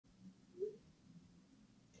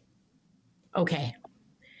Okay.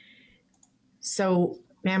 So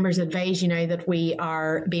members advise you now that we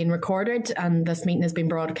are being recorded and this meeting has been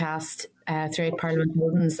broadcast throughout Parliament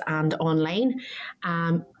buildings and online.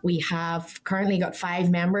 We have currently got 5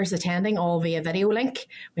 members attending, all via video link.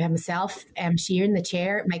 We have myself, Sheeran, the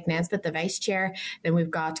chair, Mike Nesbitt, the vice chair. Then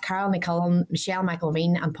we've got Carol McCullum, Michelle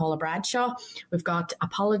McElveen and Paula Bradshaw. We've got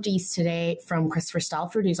apologies today from Christopher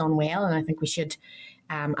Stalford, who's unwell, and I think we should,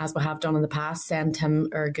 as we have done in the past, send him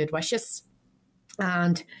our good wishes.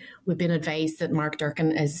 And we've been advised that Mark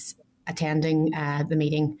Durkin is attending the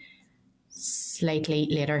meeting slightly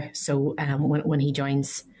later. So when he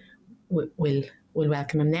joins, we'll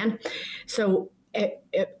welcome him then. So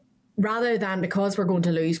rather than, because we're going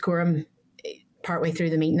to lose quorum partway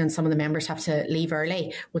through the meeting and some of the members have to leave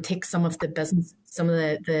early, we'll take some of the business, some of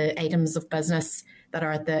the items of business that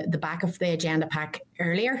are at the back of the agenda pack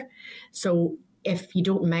earlier. So if you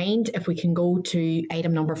don't mind, if we can go to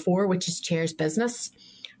item number 4, which is Chair's business,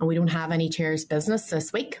 and we don't have any Chair's business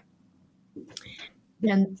this week.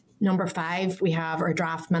 Then number 5, we have our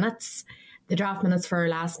draft minutes. The draft minutes for our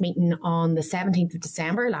last meeting on the 17th of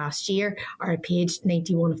December last year are at page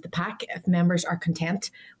 91 of the pack. If members are content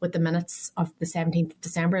with the minutes of the 17th of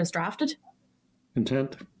December as drafted.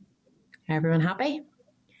 Content. Everyone happy?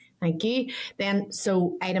 Thank you. Then,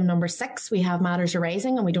 so item number 6, we have matters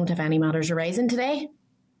arising, and we don't have any matters arising today,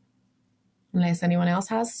 unless anyone else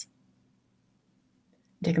has.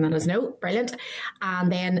 Taking that as no. Brilliant.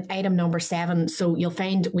 And then item number 7. So you'll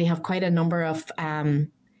find we have quite a number of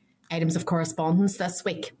items of correspondence this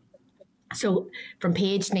week. So from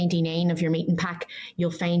page 99 of your meeting pack,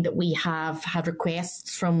 you'll find that we have had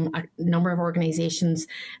requests from a number of organisations,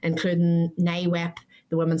 including NIWEP,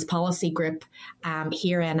 the Women's Policy Group,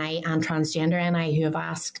 Here NI and Transgender NI, who have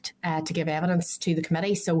asked to give evidence to the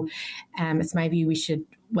committee. So it's my view we should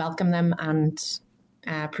welcome them and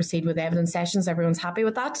proceed with evidence sessions. Everyone's happy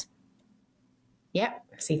with that? Yeah,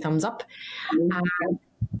 I see thumbs up.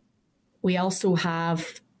 We also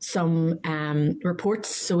have some reports.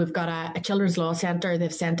 So we've got a Children's Law Centre.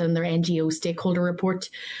 They've sent in their NGO stakeholder report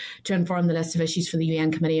to inform the list of issues for the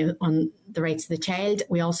UN Committee on the Rights of the Child.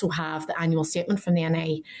 We also have the annual statement from the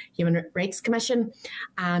NI Human Rights Commission,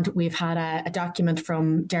 and we've had a document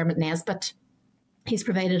from Dermot Nesbitt. He's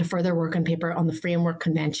provided a further working paper on the Framework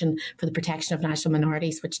Convention for the Protection of National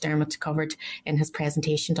Minorities, which Dermot covered in his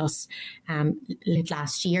presentation to us late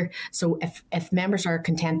last year. So if members are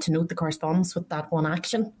content to note the correspondence with that one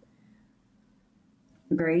action.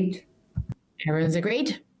 Agreed. Everyone's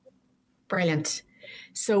agreed? Brilliant.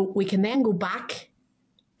 So we can then go back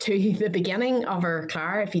to the beginning of our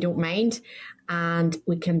CLAR, if you don't mind, and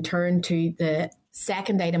we can turn to the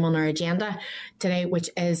second item on our agenda today, which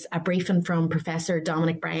is a briefing from Professor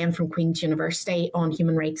Dominic Bryan from Queen's University on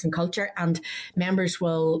human rights and culture. And members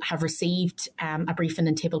will have received a briefing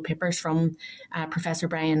and table papers from Professor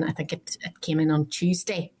Bryan. I think it came in on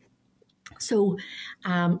Tuesday. So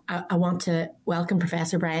I want to welcome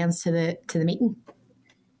Professor Bryan to the meeting.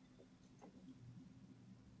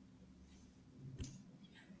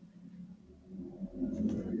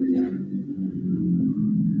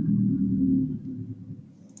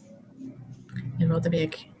 You know the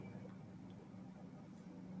big.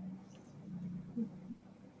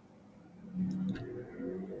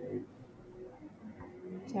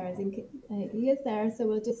 Chair, I think he is there, so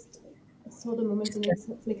we'll just hold a moment and he's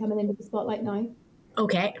hopefully coming into the spotlight now.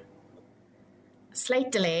 Okay.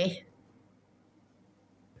 Slight delay.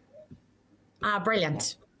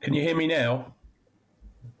 Brilliant. Can you hear me now?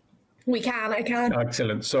 I can.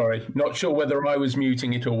 Excellent. Sorry. Not sure whether I was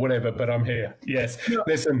muting it or whatever, but I'm here. Yes. No.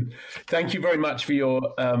 Listen, thank you very much for your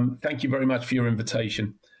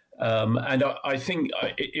invitation. And I think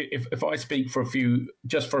if I speak for a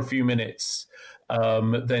few minutes,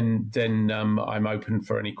 then I'm open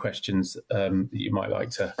for any questions that you might like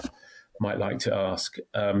to ask.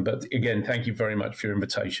 But again, thank you very much for your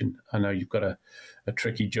invitation. I know you've got a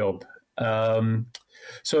tricky job.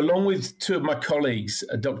 So along with 2 of my colleagues,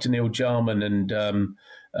 Dr. Neil Jarman and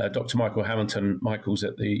Dr. Michael Hamilton, Michael's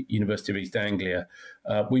at the University of East Anglia,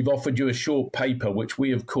 we've offered you a short paper which we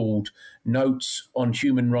have called Notes on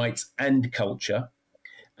Human Rights and Culture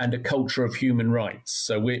and a Culture of Human Rights.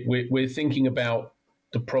 So we're thinking about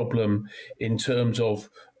the problem in terms of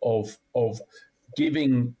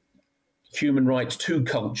giving human rights to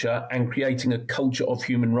culture and creating a culture of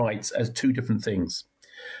human rights as 2 different things.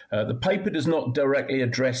 The paper does not directly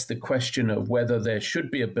address the question of whether there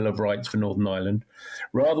should be a Bill of Rights for Northern Ireland.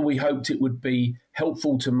 Rather, we hoped it would be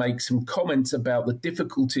helpful to make some comments about the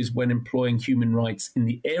difficulties when employing human rights in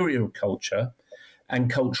the area of culture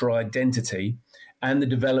and cultural identity and the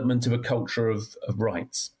development of a culture of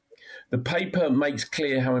rights. The paper makes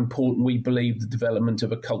clear how important we believe the development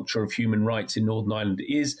of a culture of human rights in Northern Ireland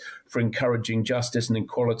is for encouraging justice and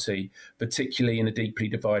equality, particularly in a deeply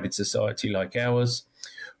divided society like ours.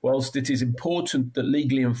 Whilst it is important that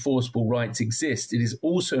legally enforceable rights exist, it is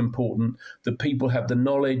also important that people have the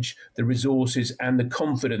knowledge, the resources, and the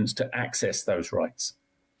confidence to access those rights.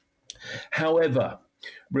 However,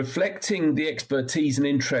 reflecting the expertise and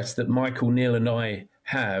interest that Michael, Neil, and I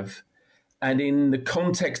have, and in the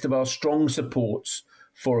context of our strong supports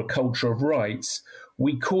for a culture of rights,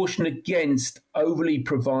 we caution against overly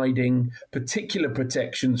providing particular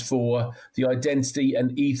protections for the identity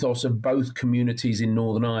and ethos of both communities in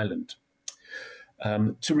Northern Ireland.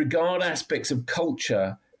 To regard aspects of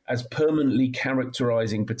culture as permanently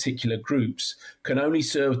characterising particular groups can only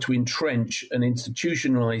serve to entrench an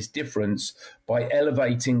institutionalised difference by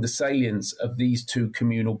elevating the salience of these two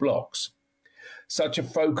communal blocks. Such a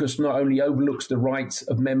focus not only overlooks the rights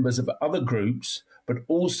of members of other groups, but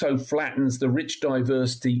also flattens the rich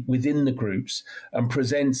diversity within the groups and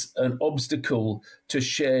presents an obstacle to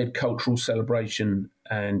shared cultural celebration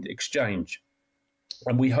and exchange.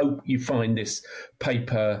 And we hope you find this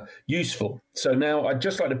paper useful. So now I'd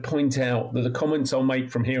just like to point out that the comments I'll make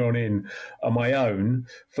from here on in are my own.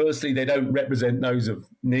 Firstly, they don't represent those of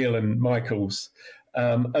Neil and Michael's.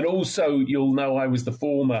 And also, you'll know I was the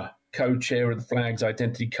former co-chair of the Flags,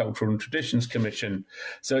 Identity, Cultural and Traditions Commission.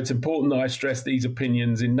 So it's important that I stress these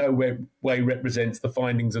opinions in no way represents the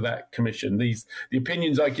findings of that commission. The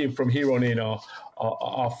opinions I give from here on in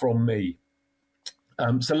are from me.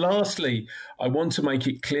 So lastly, I want to make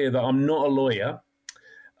it clear that I'm not a lawyer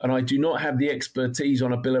and I do not have the expertise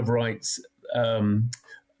on a Bill of Rights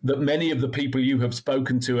that many of the people you have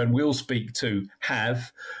spoken to and will speak to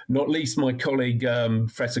have, not least my colleague,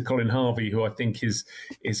 Professor Colin Harvey, who I think is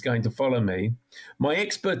going to follow me. My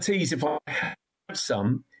expertise, if I have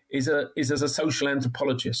some, is as a social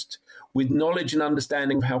anthropologist with knowledge and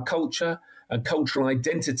understanding of how culture and cultural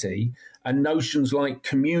identity and notions like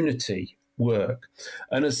community work.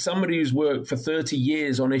 And as somebody who's worked for 30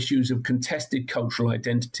 years on issues of contested cultural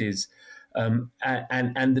identities, and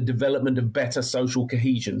the development of better social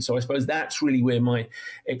cohesion. So I suppose that's really where my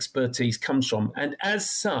expertise comes from. And as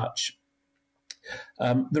such,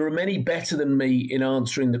 there are many better than me in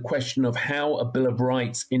answering the question of how a Bill of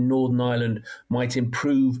Rights in Northern Ireland might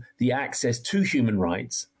improve the access to human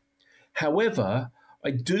rights. However,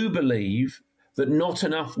 I do believe that not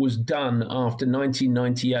enough was done after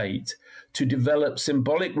 1998 to develop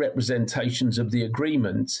symbolic representations of the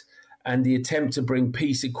agreement and the attempt to bring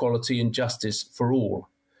peace, equality and justice for all.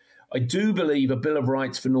 I do believe a Bill of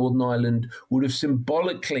Rights for Northern Ireland would have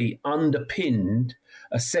symbolically underpinned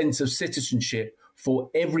a sense of citizenship for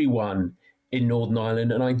everyone in Northern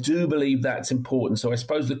Ireland, and I do believe that's important. So I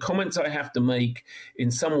suppose the comments I have to make in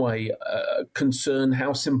some way concern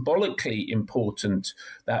how symbolically important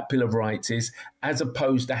that Bill of Rights is, as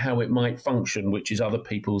opposed to how it might function, which is other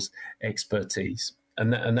people's expertise.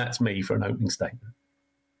 And that's me for an opening statement.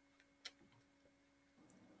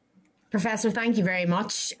 Professor, thank you very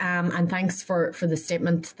much, and thanks for the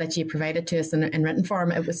statement that you provided to us in written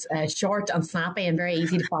form. It was short and snappy and very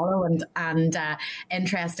easy to follow and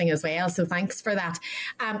interesting as well, so thanks for that.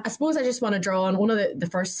 I suppose I just want to draw on one of the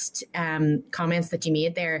first comments that you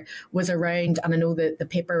made there was around, and I know that the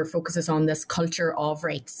paper focuses on this culture of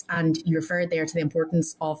rights, and you referred there to the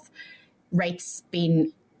importance of rights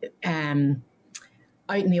being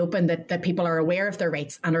out in the open, that people are aware of their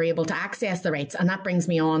rights and are able to access the rights. And that brings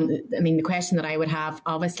me on, I mean, the question that I would have,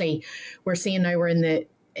 obviously, we're seeing now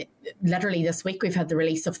literally this week, we've had the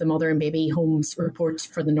release of the Mother and Baby Homes report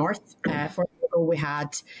for the North. 4 years ago, we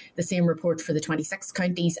had the same report for the 26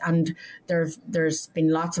 counties, and there's been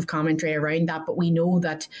lots of commentary around that. But we know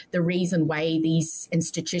that the reason why these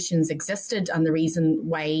institutions existed and the reason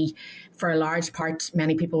why, for a large part,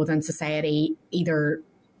 many people within society either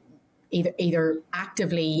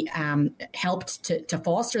actively helped to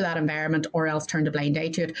foster that environment or else turned a blind eye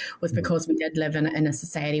to it was because we did live in a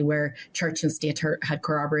society where church and state had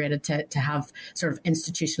corroborated to have sort of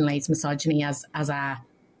institutionalized misogyny as a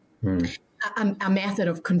method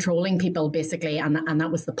of controlling people, basically, and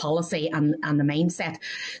that was the policy and the mindset.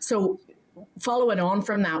 So following on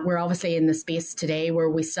from that, we're obviously in the space today where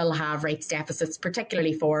we still have rights deficits,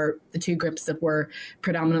 particularly for the two groups that were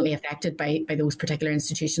predominantly affected by those particular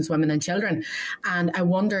institutions, women and children. And I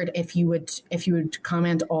wondered if you would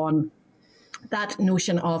comment on that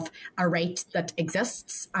notion of a right that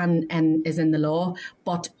exists and is in the law,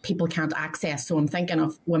 but people can't access. So I'm thinking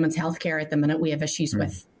of women's healthcare at the minute. We have issues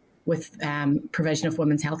with provision of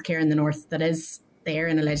women's healthcare in the North that is there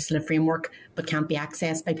in a legislative framework but can't be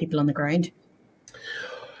accessed by people on the ground.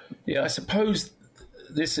 Yeah, I suppose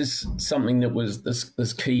this is something that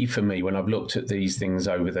was key for me when I've looked at these things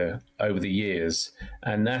over the years,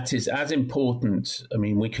 and that is as important. I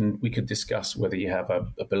mean, we could discuss whether you have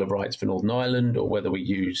a Bill of Rights for Northern Ireland or whether we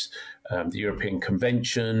use the European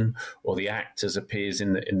Convention or the Act as appears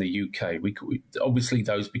in the UK. Obviously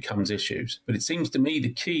those becomes issues, but it seems to me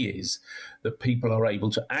the key is that people are able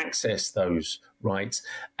to access those rights,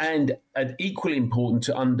 and equally important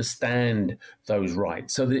to understand those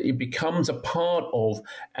rights, so that it becomes a part of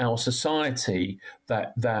our society,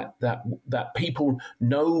 that people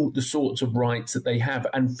know the sorts of rights that they have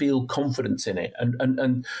and feel confidence in it.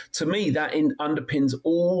 And to me, that underpins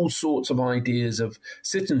all sorts of ideas of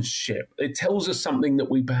citizenship. It tells us something that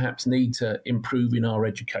we perhaps need to improve in our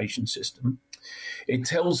education system. It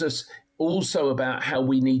tells us also about how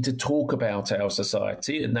we need to talk about our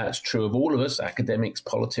society, and that's true of all of us, academics,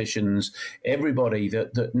 politicians, everybody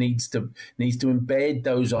that needs to embed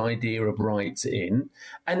those idea of rights in.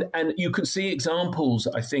 And you can see examples,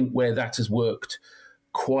 I think, where that has worked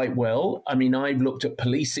quite well. I mean, I've looked at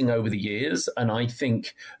policing over the years, and I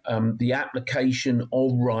think the application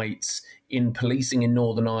of rights in policing in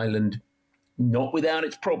Northern Ireland, not without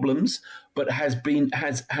its problems, but has been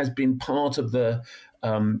part of the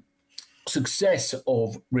success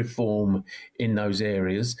of reform in those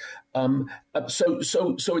areas. So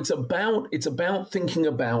it's about thinking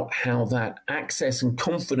about how that access and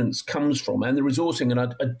confidence comes from, and the resourcing. And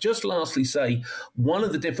I'd just lastly say one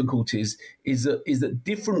of the difficulties is that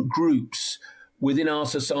different groups within our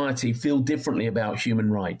society feel differently about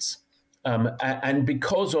human rights, and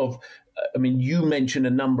because of. I mean, you mentioned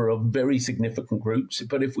a number of very significant groups,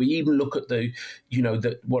 but if we even look at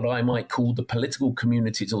what I might call the political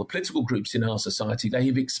communities or the political groups in our society, they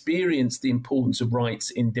have experienced the importance of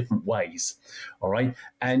rights in different ways. All right.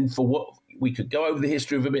 And for what we could go over the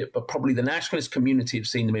history of a bit, but probably the nationalist community have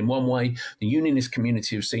seen them in one way, the unionist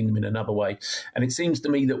community have seen them in another way. And it seems to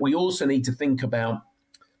me that we also need to think about,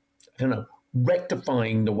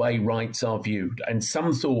 rectifying the way rights are viewed, and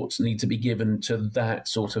some thoughts need to be given to that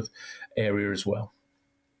sort of area as well.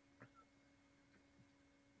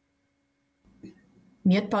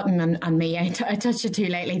 Mute button and me. I touched it too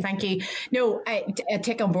lightly. Thank you. No, I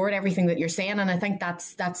take on board everything that you're saying, and I think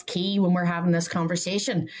that's key when we're having this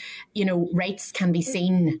conversation. Rights can be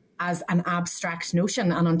seen as an abstract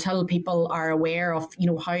notion, and until people are aware of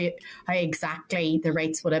how exactly the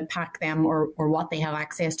rights would impact them, or what they have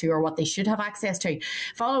access to, or what they should have access to.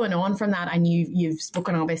 Following on from that, and you've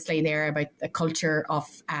spoken obviously there about the culture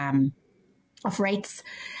of rights,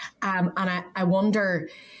 and I wonder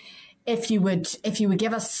if you would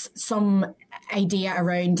give us some idea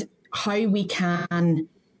around how we can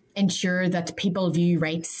ensure that people view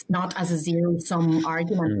rights not as a zero-sum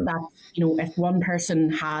argument, that if one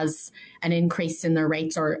person has an increase in their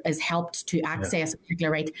rights or is helped to access a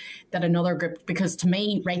particular right, that another group, because to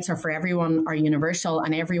me rights are for everyone, are universal,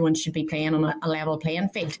 and everyone should be playing on a level playing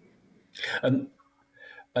field. And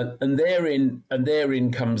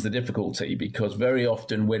therein comes the difficulty, because very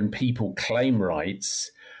often when people claim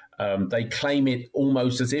rights, they claim it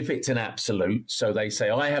almost as if it's an absolute. So they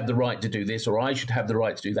say, I have the right to do this, or I should have the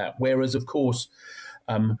right to do that. Whereas, of course,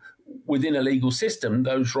 within a legal system,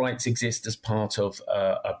 those rights exist as part of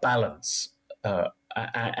a balance.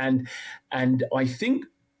 And I think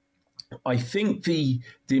the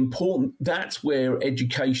important, that's where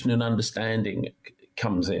education and understanding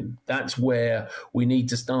comes in. That's where we need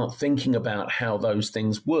to start thinking about how those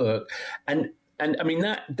things work. And I mean,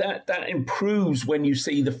 that improves when you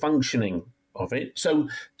see the functioning of it. So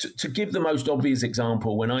to give the most obvious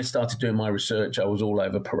example, when I started doing my research, I was all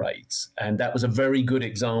over parades. And that was a very good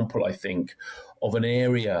example, I think, of an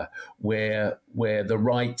area where the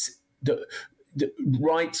rights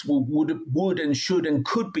would and should and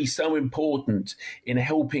could be so important in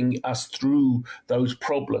helping us through those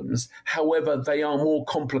problems. However, they are more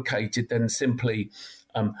complicated than simply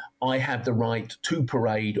I have the right to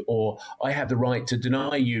parade, or I have the right to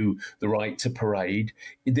deny you the right to parade.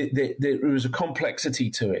 There is a complexity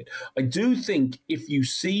to it. I do think if you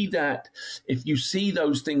see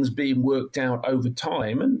those things being worked out over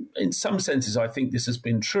time, and in some senses I think this has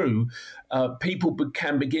been true, people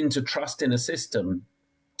can begin to trust in a system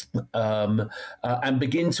and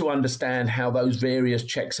begin to understand how those various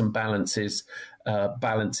checks and balances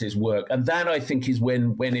work. And that, I think, is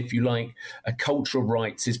when, if you like, a culture of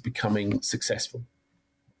rights is becoming successful.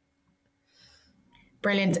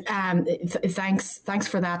 Brilliant. Thanks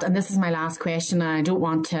for that. And this is my last question. And I don't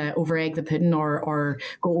want to over egg the pudding or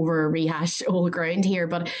go over rehash old ground here,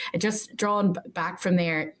 but just drawing back from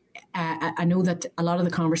there, I know that a lot of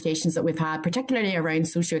the conversations that we've had, particularly around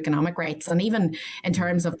socioeconomic rights, and even in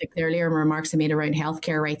terms of the earlier remarks I made around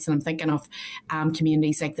healthcare rights, and I'm thinking of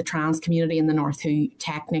communities like the trans community in the north who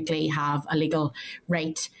technically have a legal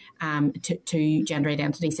right to gender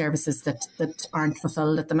identity services that aren't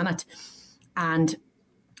fulfilled at the minute. And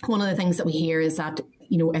one of the things that we hear is that,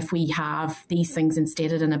 you know, if we have these things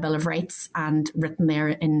instated in a Bill of Rights and written there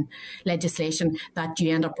in legislation, that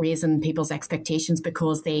you end up raising people's expectations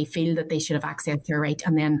because they feel that they should have access to a right.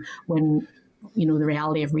 And then when, you know, the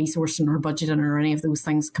reality of resourcing or budgeting or any of those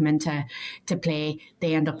things come into play,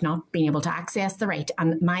 they end up not being able to access the right.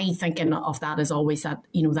 And my thinking of that is always that,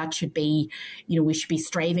 you know, that should be, you know, we should be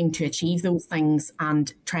striving to achieve those things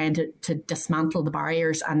and trying to dismantle the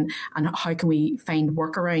barriers, and how can we find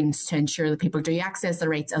workarounds to ensure that people do access the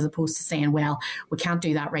rights, as opposed to saying, well, we can't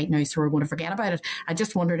do that right now, so we're going to forget about it. I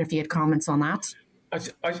just wondered if you had comments on that.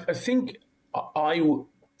 I think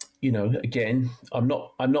you know, again, I'm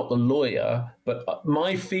not the lawyer, but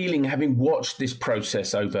my feeling, having watched this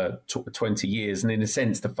process over 20 years, and in a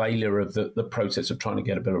sense, the failure of the process of trying to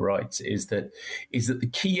get a Bill of Rights, is that the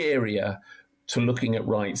key area to looking at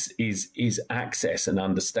rights is access and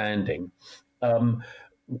understanding.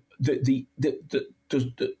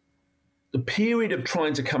 The period of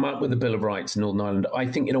trying to come up with a Bill of Rights in Northern Ireland, I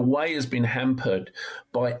think, in a way, has been hampered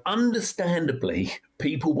by, understandably,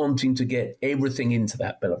 people wanting to get everything into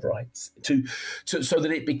that Bill of Rights, so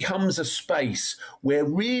that it becomes a space where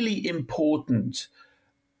really important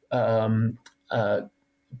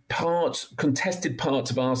contested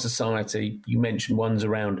parts of our society, you mentioned ones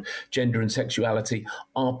around gender and sexuality,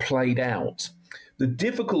 are played out. The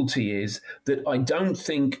difficulty is that I don't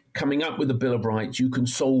think coming up with a Bill of Rights, you can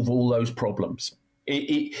solve all those problems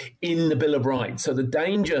in the Bill of Rights. So the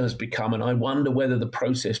danger has become, and I wonder whether the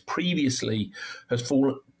process previously has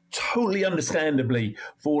totally understandably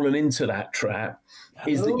fallen into that trap,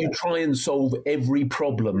 is that you try and solve every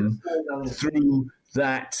problem through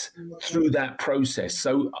that process.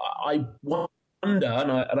 So I wonder,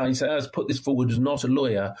 and I say, I put this forward as not a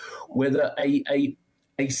lawyer, whether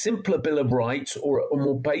a simpler Bill of Rights or a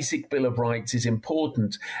more basic Bill of Rights is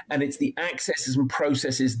important, and it's the accesses and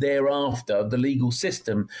processes thereafter, the legal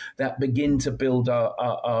system, that begin to build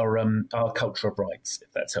our culture of rights,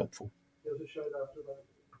 if that's helpful.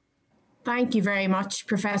 Thank you very much,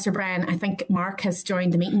 Professor Bryan. I think Mark has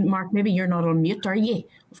joined the meeting. Mark, maybe you're not on mute, are you?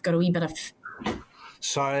 We've got a wee bit of...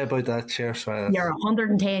 Sorry about that, Chair. Sorry. You're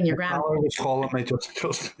 110, you're grand. I was calling me just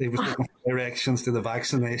he was looking for directions to the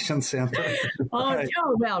vaccination centre. Oh,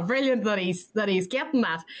 well, brilliant that he's getting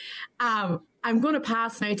that. I'm going to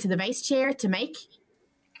pass now to the Vice Chair, to Mike.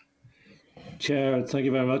 Chair, thank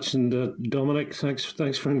you very much, and Dominic, thanks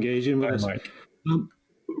for engaging with us.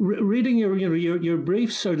 Reading your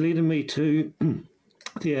briefs are leading me to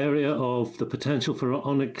the area of the potential for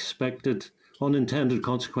unintended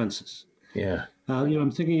consequences. Yeah. I'm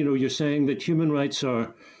thinking, you're saying that human rights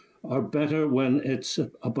are better when it's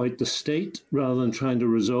about the state rather than trying to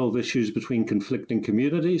resolve issues between conflicting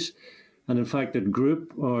communities. And in fact, that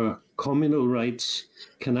group or communal rights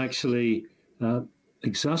can actually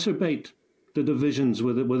exacerbate the divisions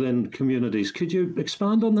within communities. Could you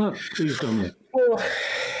expand on that, please, Dominic? Well,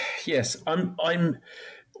 yes.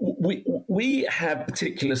 We have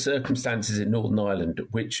particular circumstances in Northern Ireland,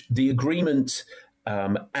 which the agreement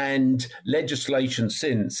and legislation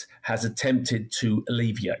since has attempted to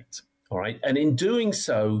alleviate. All right. And in doing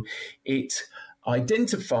so, it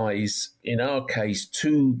identifies, in our case,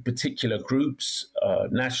 two particular groups,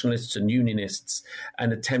 nationalists and unionists,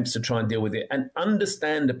 and attempts to try and deal with it. And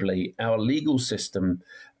understandably, our legal system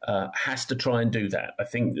has to try and do that. I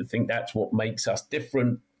think that's what makes us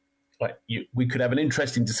different. We could have an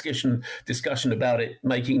interesting discussion about it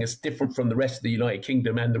making us different from the rest of the United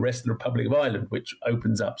Kingdom and the rest of the Republic of Ireland, which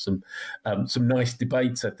opens up some nice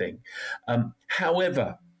debates, I think.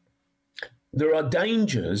 However, there are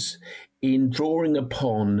dangers in drawing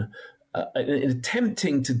upon, in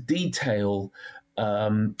attempting to detail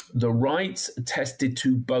the rights attested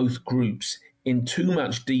to both groups in too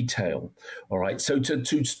much detail. All right. So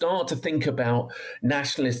to start to think about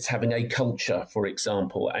nationalists having a culture, for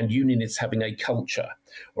example, and unionists having a culture.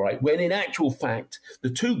 All right. When in actual fact,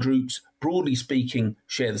 the two groups, broadly speaking,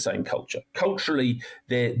 share the same culture. Culturally,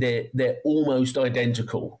 they're almost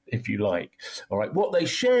identical, if you like. All right. What they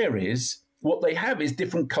share is what they have is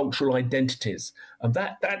different cultural identities, and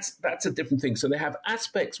that's a different thing. So they have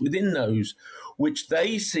aspects within those which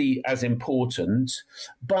they see as important,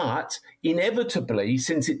 but inevitably,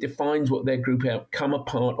 since it defines what their group are, come a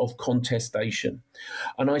part of contestation.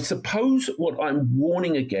 And I suppose what I'm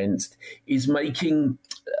warning against is making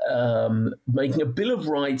a Bill of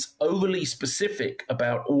Rights overly specific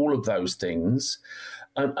about all of those things.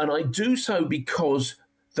 And I do so because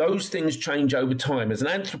those things change over time. As an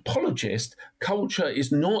anthropologist, culture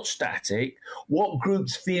is not static. What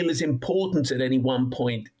groups feel is important at any one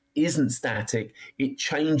point isn't static. It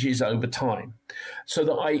changes over time. So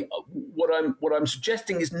that what I'm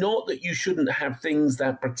suggesting is not that you shouldn't have things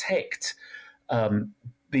that protect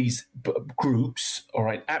these groups, all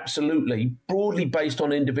right, absolutely, broadly based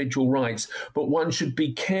on individual rights, but one should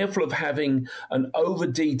be careful of having an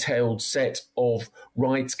over-detailed set of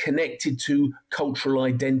rights connected to cultural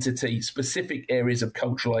identity, specific areas of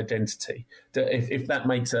cultural identity, if that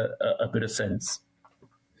makes a bit of sense.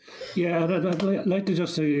 Yeah, and I'd like to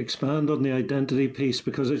just expand on the identity piece,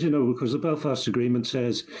 because, as you know, because the Belfast Agreement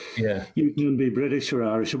says you can be British or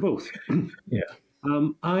Irish or both. Yeah.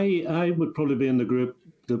 I would probably be in the group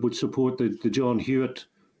that would support the John Hewitt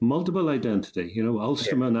multiple identity,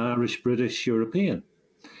 Ulsterman, Irish, British, European.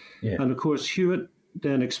 Yeah. And of course, Hewitt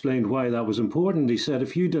then explained why that was important. He said,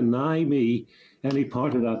 if you deny me any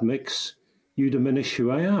part of that mix, you diminish who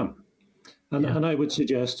I am. And I would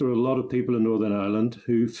suggest there are a lot of people in Northern Ireland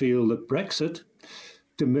who feel that Brexit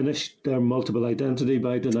diminished their multiple identity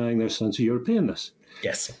by denying their sense of Europeanness.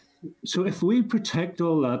 Yes. So if we protect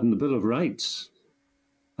all that in the Bill of Rights,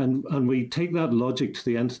 and we take that logic to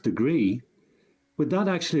the nth degree, would that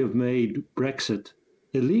actually have made Brexit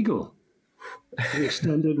illegal? To the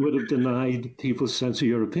extent it would have denied people's sense of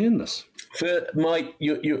Europeanness. Mike,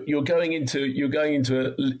 you're going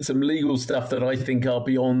into some legal stuff that I think are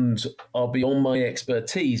beyond my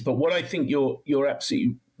expertise. But what I think you're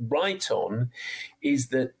absolutely right on is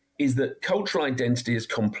that cultural identity is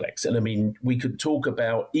complex. And I mean, we could talk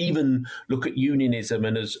about, even look at unionism,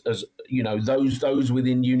 and as those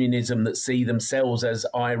within unionism that see themselves as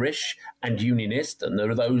Irish and unionist, and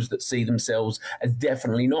there are those that see themselves as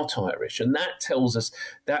definitely not Irish. And that tells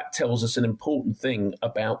us an important thing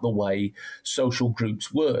about the way social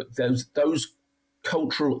groups work. Those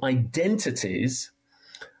cultural identities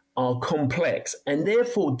are complex and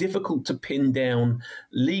therefore difficult to pin down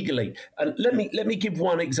legally. And let me give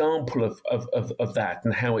one example of that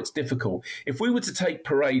and how it's difficult. If we were to take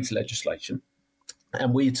parades legislation,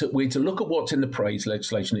 and we're to look at what's in the parades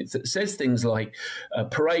legislation, it says things like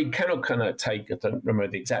parade cannot take, I don't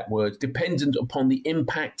remember the exact words, dependent upon the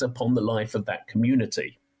impact upon the life of that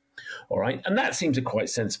community. All right. And that seems a quite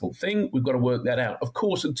sensible thing. We've got to work that out. Of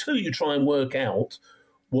course, until you try and work out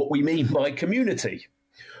what we mean by community.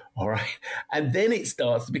 All right. And then it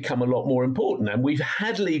starts to become a lot more important. And we've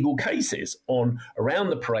had legal cases around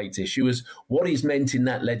the parades issue as what is meant in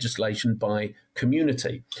that legislation by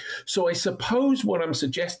community. So I suppose what I'm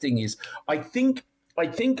suggesting is I think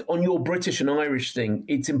on your British and Irish thing,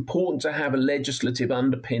 it's important to have a legislative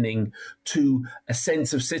underpinning to a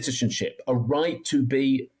sense of citizenship, a right to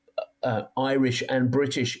be Irish and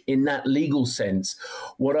British in that legal sense.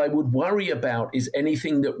 What I would worry about is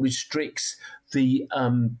anything that restricts the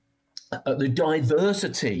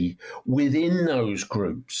diversity within those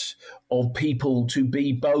groups of people to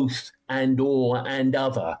be both and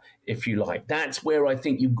other, if you like. That's where I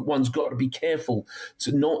think one's got to be careful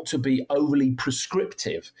not to be overly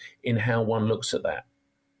prescriptive in how one looks at that.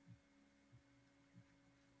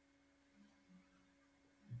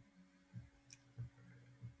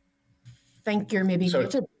 I think you're maybe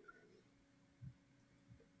muted.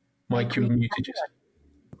 Mike, you're muted.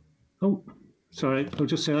 Oh, sorry. I'll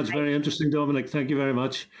just say that's very interesting, Dominic. Thank you very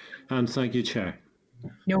much. And thank you, Chair.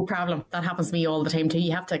 No problem. That happens to me all the time too.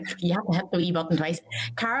 You have to hit the E button twice.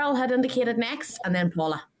 Carol had indicated next, and then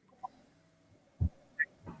Paula.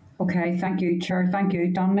 Okay, thank you, Chair. Thank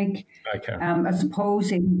you, Dominic. Hi, Carol. I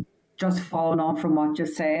suppose, just following on from what you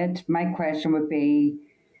said, my question would be,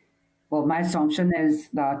 well, my assumption is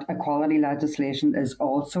that equality legislation is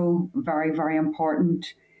also very, very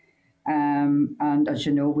important. And as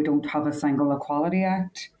you know, we don't have a single Equality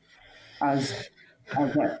Act as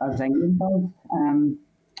England does.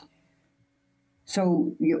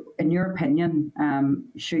 So, in your opinion,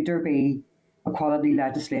 should there be equality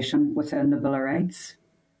legislation within the Bill of Rights?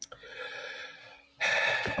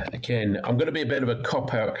 again, I'm going to be a bit of a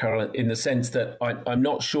cop-out, Carol, in the sense that I'm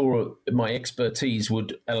not sure my expertise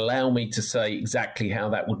would allow me to say exactly how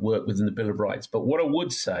that would work within the Bill of Rights. But what I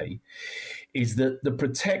would say is that the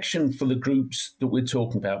protection for the groups that we're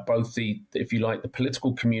talking about, both the, if you like, the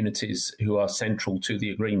political communities who are central to the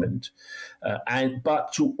agreement,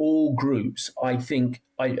 but to all groups, I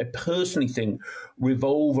personally think,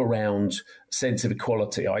 revolve around sense of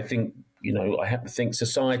equality. I think, I happen to think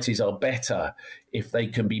societies are better if they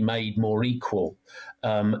can be made more equal.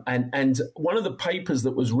 And one of the papers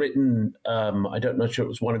that was written, I don't know if it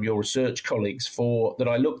was one of your research colleagues that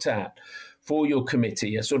I looked at for your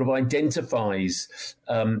committee, sort of identifies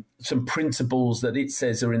some principles that it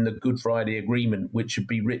says are in the Good Friday Agreement, which should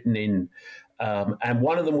be written in. And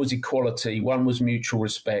one of them was equality, one was mutual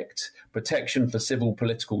respect, protection for civil,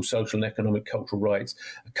 political, social and economic cultural rights,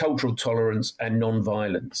 cultural tolerance and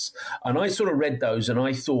non-violence. And I sort of read those and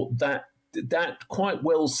I thought that quite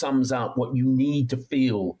well sums up what you need to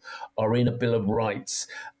feel are in a Bill of Rights.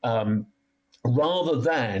 Rather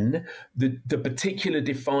than the particular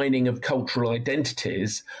defining of cultural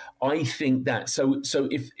identities, I think that so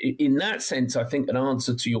if in that sense, I think an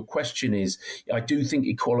answer to your question is I do think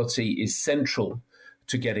equality is central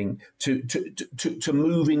to getting to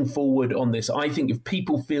moving forward on this. I think if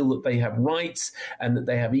people feel that they have rights and that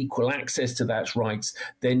they have equal access to those rights,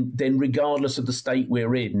 then regardless of the state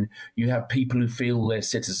we're in, you have people who feel they're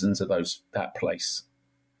citizens of that place.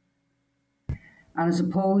 And I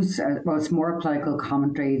suppose, it's more a political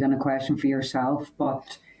commentary than a question for yourself,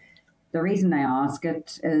 but the reason I ask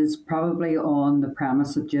it is probably on the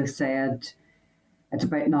premise that you've said it's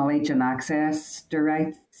about knowledge and access to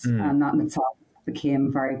rights, and that in itself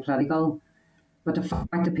became very political. But the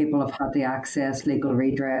fact that people have had the access, legal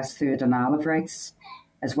redress through a denial of rights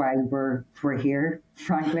is why we're here,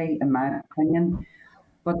 frankly, in my opinion.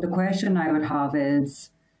 But the question I would have is,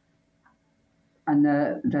 and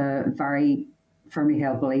the very firmly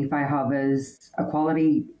held belief I have is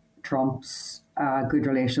equality trumps good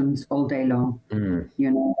relations all day long, and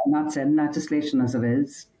that's in legislation as it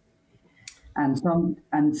is. And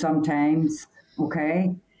sometimes, sometimes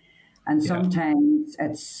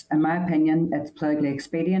it's, in my opinion, it's politically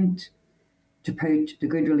expedient to put the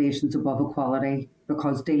good relations above equality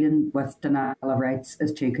because dealing with denial of rights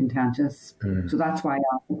is too contentious. So that's why I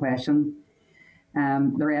asked the question.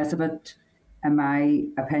 The rest of it, in my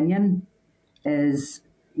opinion, is,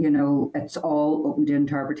 it's all open to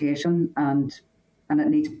interpretation and it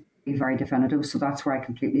needs to be very definitive. So that's where I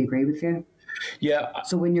completely agree with you. Yeah.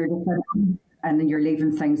 So when you're definitive and then you're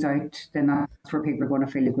leaving things out, then that's where people are going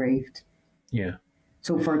to feel aggrieved. Yeah.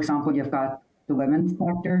 So, for example, you've got the women's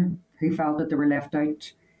sector who felt that they were left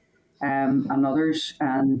out, and others.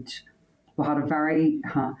 And we had a very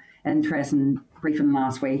interesting briefing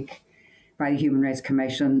last week by the Human Rights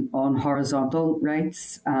Commission on horizontal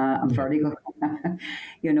rights and vertical,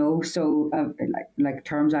 so like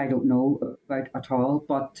terms I don't know about at all.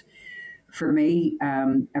 But for me,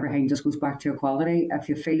 everything just goes back to equality. If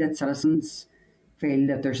you feel that citizens feel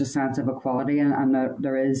that there's a sense of equality and that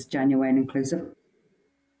there is genuine inclusiveness,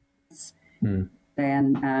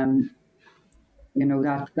 then,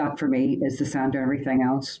 that for me is the centre. Everything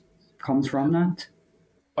else comes from that.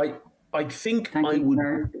 I think I would...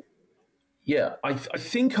 Sir. Yeah, I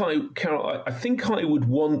think Carol, I think I would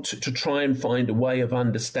want to try and find a way of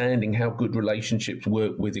understanding how good relationships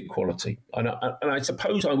work with equality. And I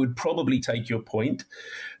suppose I would probably take your point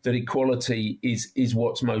that equality is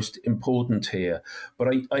what's most important here. But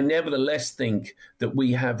I nevertheless think that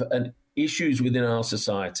we have issues within our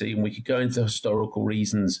society, and we could go into historical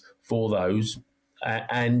reasons for those,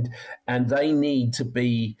 and they need to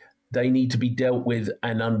be dealt with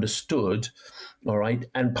and understood. All right.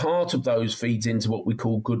 And part of those feeds into what we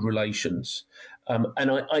call good relations.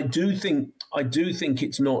 And I do think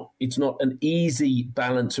it's not an easy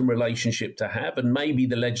balance and relationship to have. And maybe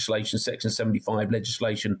the legislation, Section 75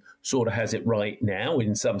 legislation, sort of has it right now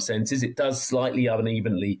in some senses. It does slightly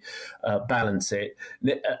unevenly balance it.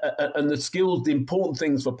 And the important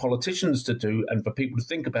things for politicians to do and for people to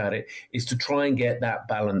think about it is to try and get that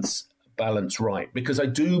balance right, because I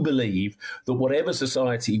do believe that whatever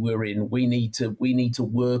society we're in, we need to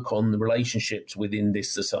work on the relationships within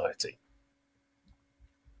this society.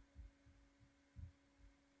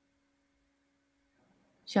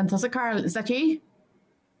 Chantal, Carl, is that you?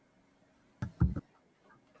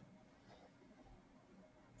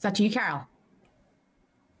 Is that you, Carol?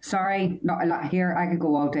 Sorry, not a lot here. I could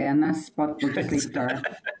go all day on this, but we'll just leave it there.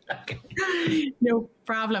 No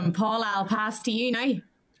problem. Paul, I'll pass to you now.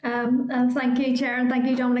 And thank you, Chair, and thank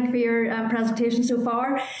you, Dominic, for your presentation so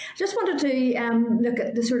far. Just wanted to look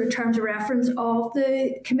at the sort of terms of reference of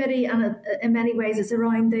the committee, and in many ways it's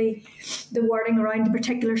around the wording around the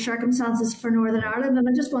particular circumstances for Northern Ireland. And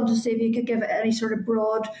I just wanted to see if you could give any sort of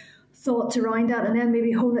broad thoughts around that, and then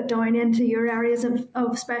maybe hone it down into your areas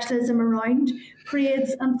of specialism around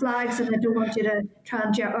parades and flags. And I don't want you to try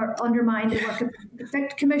and or undermine the work of the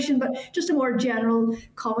FICT Commission, but just a more general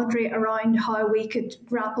commentary around how we could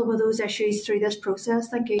grapple with those issues through this process.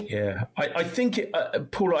 Thank you. Yeah, I think,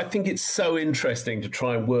 Paula, I think it's so interesting to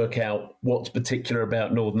try and work out what's particular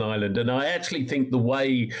about Northern Ireland. And I actually think the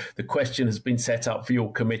way the question has been set up for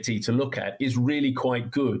your committee to look at is really quite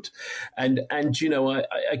good. And you know,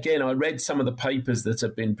 I read some of the papers that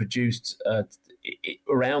have been produced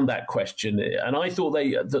around that question, and I thought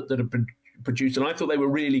that have been produced, and I thought they were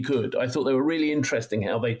really good. I thought they were really interesting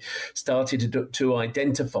how they started to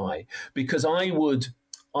identify, because I would,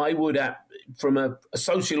 from a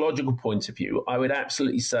sociological point of view, I would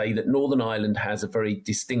absolutely say that Northern Ireland has a very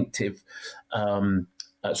distinctive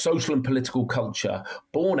social and political culture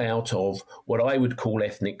born out of what I would call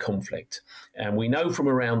ethnic conflict. And we know from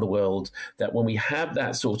around the world that when we have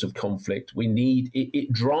that sort of conflict,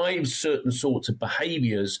 it drives certain sorts of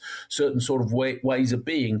behaviours, certain sort of ways of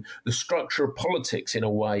being, the structure of politics in a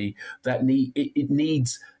way that it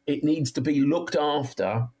needs to be looked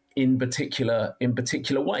after in particular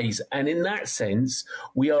ways. And in that sense,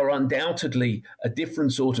 we are undoubtedly a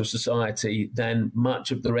different sort of society than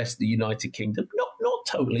much of the rest of the United Kingdom. Not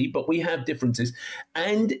totally, but we have differences.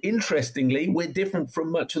 And interestingly, we're different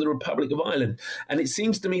from much of the Republic of Ireland. And it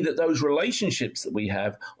seems to me that those relationships that we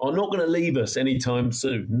have are not going to leave us anytime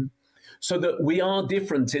soon. So that we are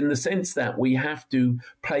different in the sense that we have to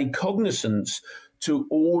pay cognizance to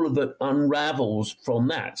all of that unravels from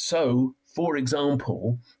that. So, for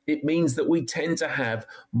example, it means that we tend to have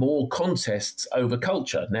more contests over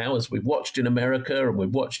culture. Now, as we've watched in America and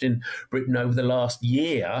we've watched in Britain over the last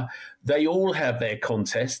year, they all have their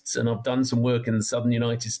contests. And I've done some work in the southern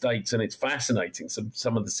United States, and it's fascinating,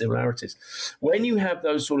 some of the similarities. When you have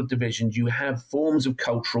those sort of divisions, you have forms of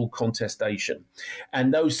cultural contestation.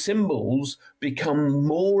 And those symbols become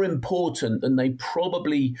more important than they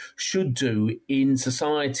probably should do in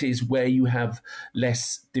societies where you have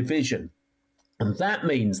less division. And that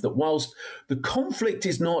means that whilst the conflict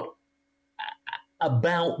is not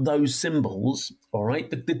about those symbols, all right,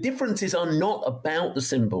 the differences are not about the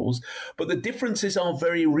symbols, but the differences are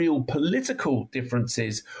very real political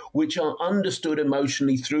differences, which are understood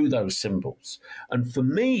emotionally through those symbols. And for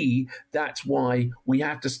me, that's why we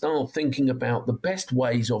have to start thinking about the best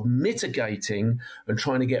ways of mitigating and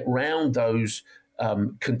trying to get round those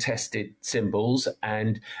contested symbols,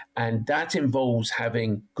 and that involves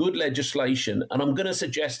having good legislation. And I'm going to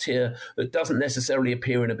suggest here that doesn't necessarily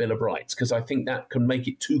appear in a Bill of Rights, because I think that can make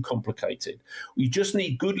it too complicated. We just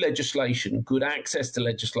need good legislation, good access to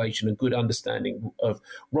legislation, and good understanding of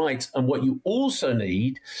rights. And what you also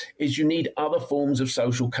need is you need other forms of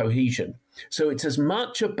social cohesion. So it's as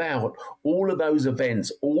much about all of those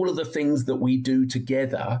events, all of the things that we do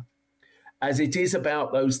together, as it is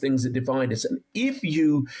about those things that divide us. And if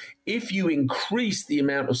you increase the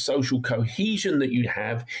amount of social cohesion that you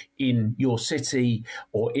have in your city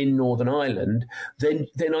or in Northern Ireland, then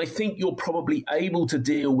I think you're probably able to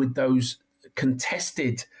deal with those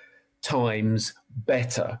contested times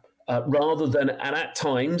better, rather than, and at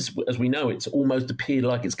times, as we know, it's almost appeared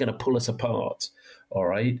like it's going to pull us apart. All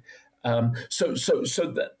right. So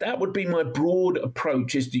that would be my broad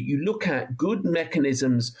approach, is that you look at good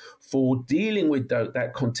mechanisms for dealing with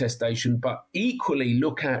that contestation, but equally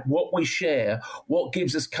look at what we share, what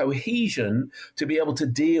gives us cohesion to be able to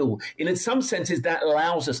deal. And in some senses, that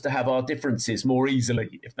allows us to have our differences more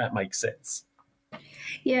easily, if that makes sense.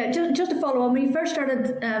 Yeah, just to follow on, when you first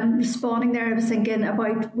started responding there, I was thinking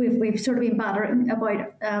about, we've sort of been battering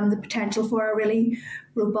about the potential for a really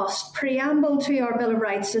robust preamble to our Bill of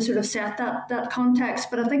Rights to sort of set that context.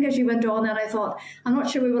 But I think as you went on, then I thought, I'm not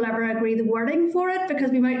sure we will ever agree the wording for it,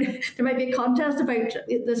 because there might be a contest about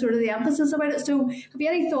the sort of the emphasis about it. So have you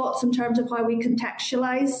any thoughts in terms of how we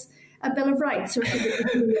contextualise a Bill of Rights, or should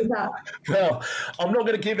we do that? Well, I'm not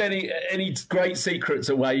going to give any great secrets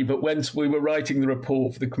away, but once we were writing the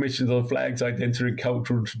report for the Commission on Flags, Identity and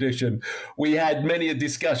Cultural Tradition, we had many a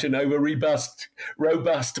discussion over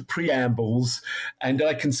robust preambles, and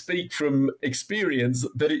I can speak from experience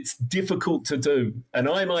that it's difficult to do. And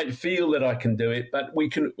I might feel that I can do it, but we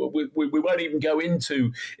won't even go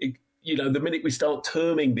into the minute we start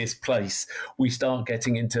terming this place, we start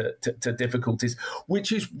getting into difficulties,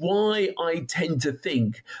 which is why I tend to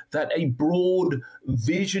think that a broad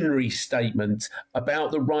visionary statement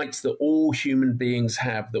about the rights that all human beings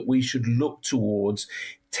have, that we should look towards,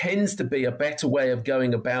 tends to be a better way of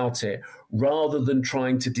going about it rather than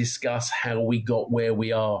trying to discuss how we got where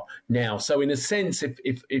we are now. So in a sense,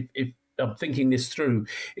 if I'm thinking this through,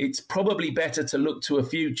 it's probably better to look to a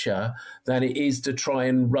future than it is to try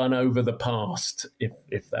and run over the past,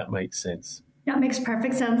 if that makes sense. That makes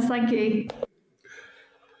perfect sense. Thank you.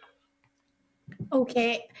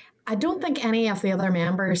 Okay. I don't think any of the other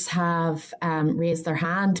members have raised their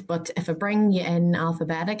hand, but if I bring you in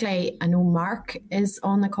alphabetically, I know Mark is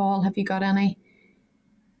on the call. Have you got any?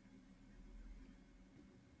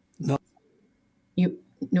 No.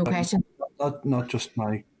 No question? Not just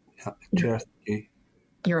my chair.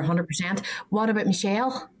 You're 100%. What about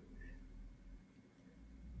Michelle?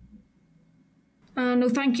 No,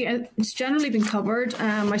 thank you. It's generally been covered.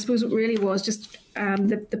 I suppose it really was just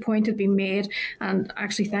the point had been made, and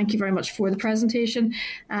actually thank you very much for the presentation.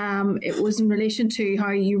 It was in relation to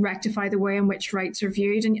how you rectify the way in which rights are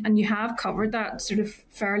viewed, and you have covered that sort of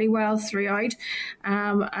fairly well throughout.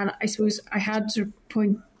 And I suppose I had sort of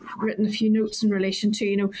written a few notes in relation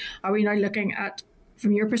to, are we now looking at,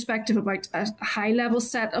 from your perspective, about a high-level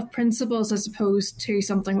set of principles as opposed to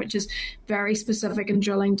something which is very specific and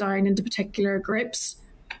drilling down into particular groups?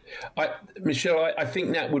 Michelle, I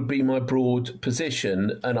think that would be my broad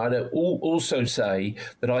position. And I'd also say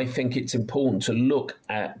that I think it's important to look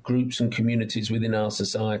at groups and communities within our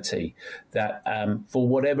society that, for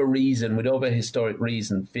whatever reason, whatever historic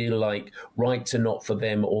reason, feel like rights are not for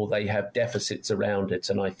them or they have deficits around it.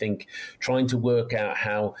 And I think trying to work out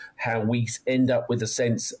how we end up with a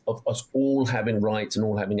sense of us all having rights and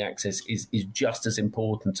all having access is just as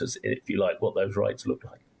important as, if you like, what those rights look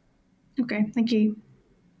like. Okay, thank you.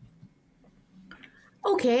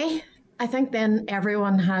 Okay, I think then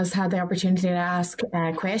everyone has had the opportunity to ask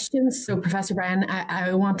questions. So, Professor Bryan,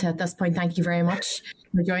 I want to at this point thank you very much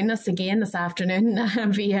for joining us again this afternoon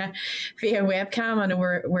via webcam. I know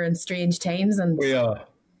we're in strange times, and we are.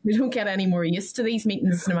 We don't get any more used to these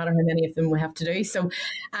meetings, no matter how many of them we have to do. So,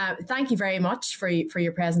 thank you very much for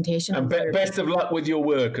your presentation. And best of luck with your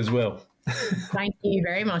work as well. Thank you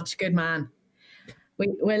very much. Good man.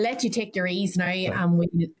 We'll let you take your ease now, and we'll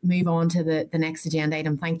move on to the next agenda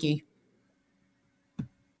item. Thank you.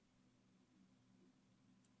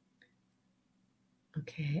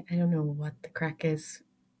 Okay, I don't know what the crack is.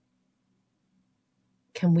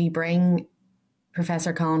 Can we bring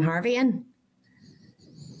Professor Colin Harvey in?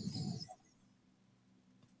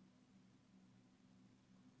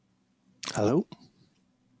 Hello.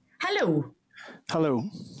 Hello. Hello.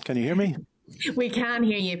 Can you hear me? We can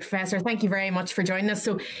hear you, Professor. Thank you very much for joining us.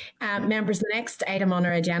 So, members, the next item on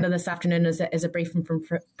our agenda this afternoon is a briefing from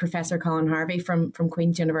Professor Colin Harvey from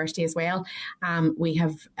Queen's University as well. We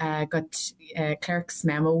have got clerk's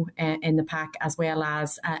memo in the pack, as well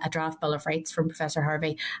as a draft Bill of Rights from Professor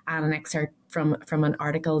Harvey and an excerpt from an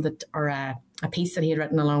article or a piece that he had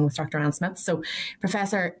written along with Dr. Anne Smith. So,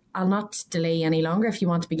 Professor, I'll not delay any longer if you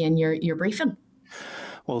want to begin your briefing.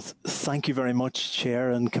 Well, thank you very much,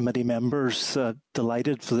 Chair and committee members.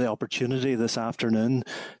 Delighted for the opportunity this afternoon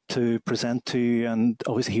to present to you and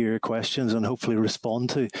obviously hear your questions and hopefully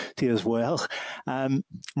respond to you as well.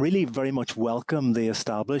 Really very much welcome the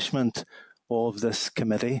establishment of this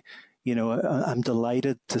committee. I'm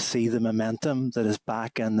delighted to see the momentum that is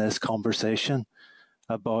back in this conversation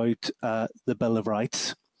about the Bill of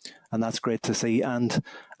Rights, and that's great to see. And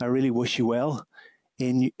I really wish you well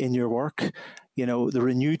in your work. The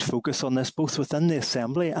renewed focus on this, both within the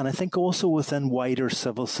Assembly and I think also within wider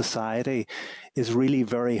civil society, is really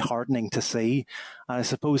very heartening to see. And I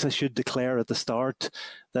suppose I should declare at the start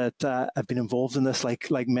that I've been involved in this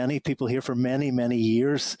like many people here for many, many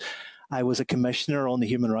years. I was a commissioner on the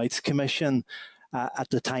Human Rights Commission at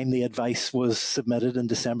the time the advice was submitted in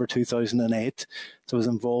December 2008. So I was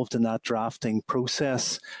involved in that drafting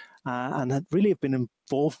process. And had really been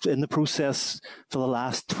involved in the process for the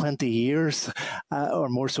last 20 years or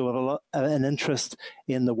more, so an interest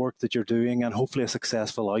in the work that you're doing and hopefully a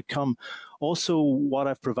successful outcome. Also, what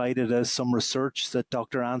I've provided is some research that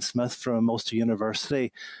Dr. Anne Smith from Ulster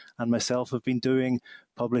University and myself have been doing,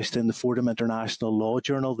 published in the Fordham International Law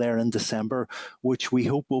Journal there in December, which we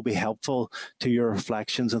hope will be helpful to your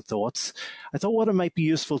reflections and thoughts. I thought what it might be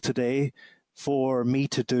useful today for me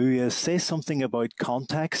to do is say something about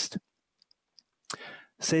context,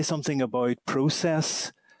 say something about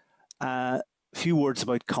process, a few words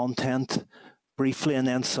about content briefly, and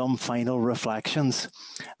then some final reflections.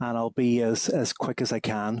 And I'll be as quick as I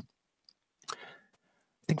can.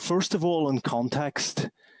 think first of all, in context,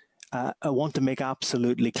 I want to make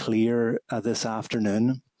absolutely clear this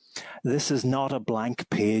afternoon, this is not a blank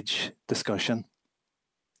page discussion.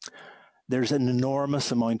 There's an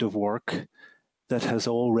enormous amount of work that has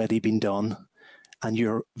already been done, and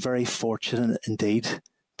you're very fortunate indeed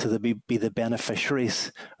to be the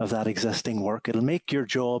beneficiaries of that existing work. It'll make your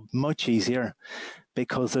job much easier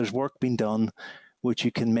because there's work being done which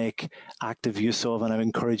you can make active use of, and I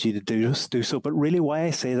encourage you to do so. But really why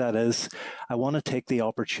I say that is I want to take the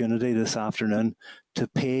opportunity this afternoon to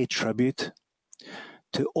pay tribute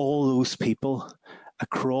to all those people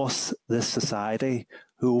across this society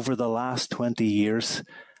who over the last 20 years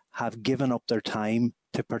have given up their time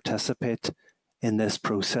to participate in this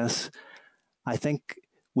process. I think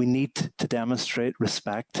we need to demonstrate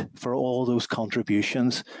respect for all those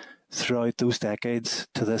contributions throughout those decades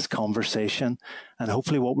to this conversation. And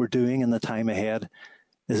hopefully what we're doing in the time ahead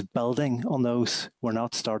is building on those. We're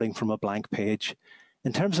not starting from a blank page.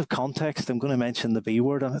 In terms of context, I'm going to mention the B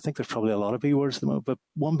word. I think there's probably a lot of B words at the moment, but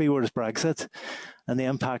one B word is Brexit and the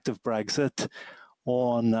impact of Brexit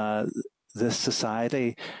on this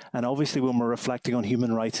society. And obviously when we're reflecting on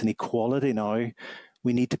human rights and equality now,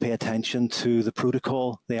 we need to pay attention to the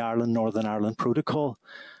protocol, the Northern Ireland Protocol,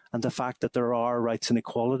 and the fact that there are rights and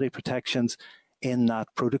equality protections in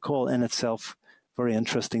that protocol in itself, very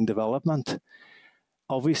interesting development.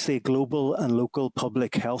 Obviously, a global and local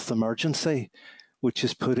public health emergency, which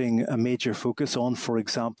is putting a major focus on, for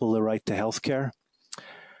example, the right to healthcare.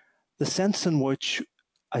 The sense in which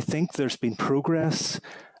I think there's been progress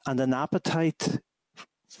and an appetite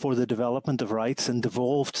for the development of rights in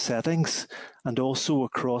devolved settings and also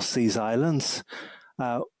across these islands.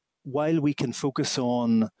 While we can focus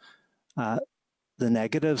on the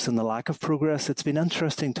negatives and the lack of progress, it's been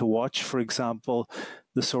interesting to watch, for example,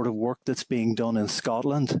 the sort of work that's being done in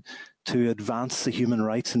Scotland to advance the human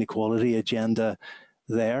rights and equality agenda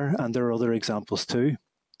there, and there are other examples too.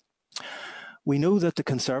 We know that the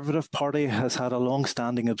Conservative Party has had a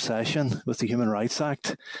long-standing obsession with the Human Rights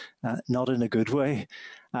Act, not in a good way.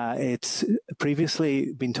 It's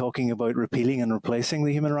previously been talking about repealing and replacing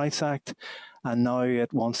the Human Rights Act, and now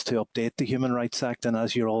it wants to update the Human Rights Act. And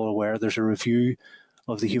as you're all aware, there's a review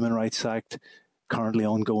of the Human Rights Act currently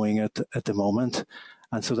ongoing at the moment.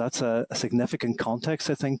 And so that's a significant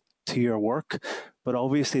context, I think, to your work. But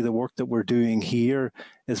obviously the work that we're doing here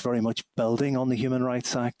is very much building on the Human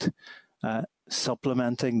Rights Act,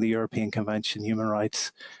 supplementing the European Convention Human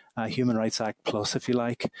Rights Act Plus, if you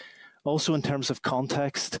like. Also, in terms of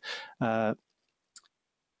context,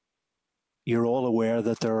 you're all aware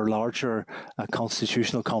that there are larger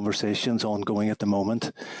constitutional conversations ongoing at the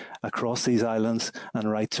moment across these islands,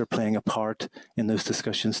 and rights are playing a part in those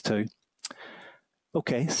discussions too.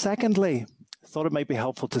 Okay, secondly, I thought it might be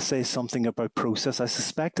helpful to say something about process. I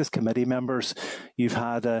suspect as committee members, you've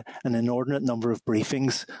had an inordinate number of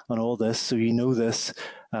briefings on all this, so you know this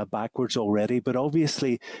backwards already. But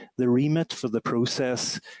obviously, the remit for the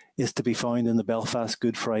process is to be found in the Belfast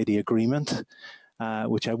Good Friday Agreement,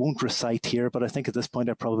 which I won't recite here, but I think at this point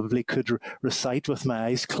I probably could recite with my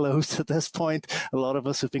eyes closed at this point. A lot of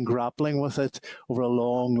us have been grappling with it over a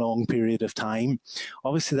long, long period of time.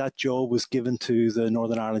 Obviously, that job was given to the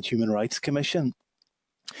Northern Ireland Human Rights Commission.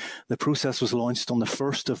 The process was launched on the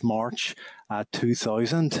 1st of March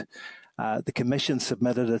 2000. The Commission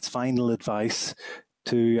submitted its final advice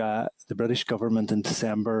to the British government in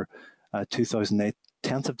December 2008.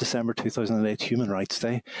 10th of December 2008, Human Rights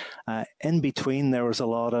Day. In between, there was a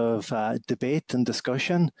lot of debate and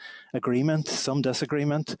discussion, agreement, some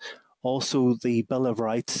disagreement. Also, the Bill of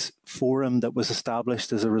Rights forum that was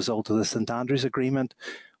established as a result of the St Andrews Agreement,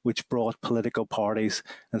 which brought political parties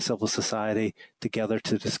and civil society together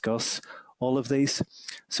to discuss all of these.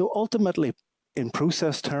 So ultimately, in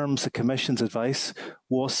process terms, the Commission's advice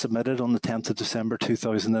was submitted on the 10th of December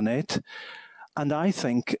 2008. And I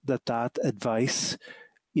think that advice,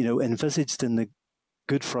 envisaged in the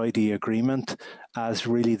Good Friday Agreement as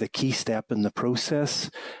really the key step in the process,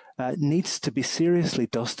 needs to be seriously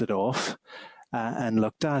dusted off and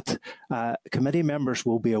looked at. Committee members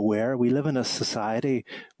will be aware we live in a society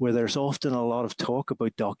where there's often a lot of talk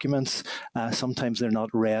about documents. Sometimes they're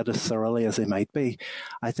not read as thoroughly as they might be.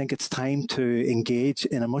 I think it's time to engage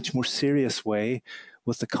in a much more serious way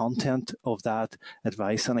with the content of that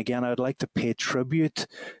advice. And again, I would like to pay tribute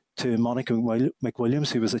to Monica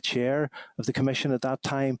McWilliams, who was the chair of the Commission at that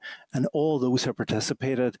time, and all those who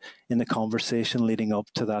participated in the conversation leading up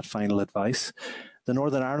to that final advice. The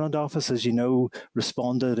Northern Ireland office, as you know,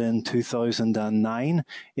 responded in 2009.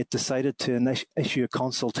 It decided to issue a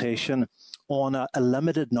consultation on a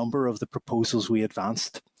limited number of the proposals we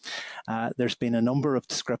advanced. There's been a number of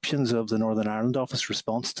descriptions of the Northern Ireland Office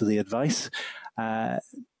response to the advice,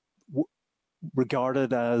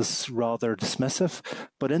 regarded as rather dismissive,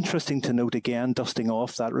 but interesting to note again, dusting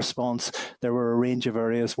off that response, there were a range of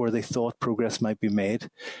areas where they thought progress might be made.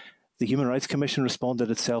 The Human Rights Commission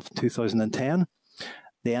responded itself in 2010.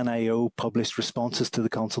 The NIO published responses to the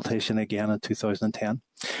consultation again in 2010.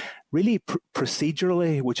 Really,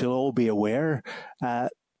 procedurally, which you'll all be aware,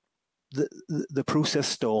 the process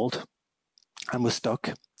stalled and was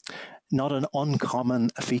stuck. Not an uncommon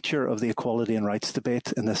feature of the equality and rights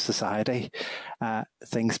debate in this society,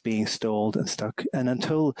 things being stalled and stuck. And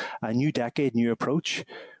until a new decade, new approach,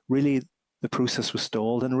 really the process was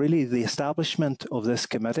stalled. And really the establishment of this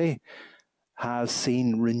committee has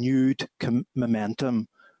seen renewed momentum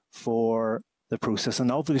for the process.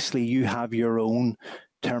 And obviously you have your own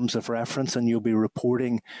terms of reference and you'll be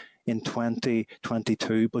reporting in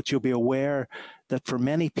 2022, but you'll be aware that for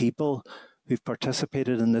many people who've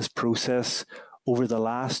participated in this process over the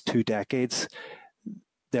last 2 decades,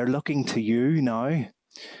 they're looking to you now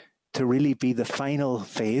to really be the final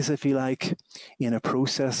phase, if you like, in a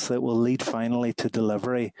process that will lead finally to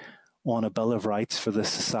delivery on a Bill of Rights for this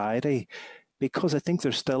society. Because I think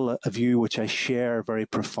there's still a view which I share very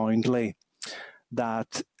profoundly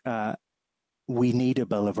that we need a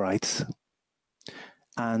Bill of Rights.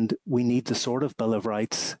 And we need the sort of Bill of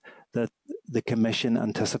Rights that the Commission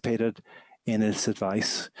anticipated in its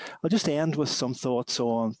advice. I'll just end with some thoughts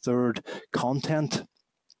on third, content.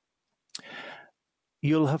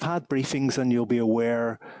 You'll have had briefings and you'll be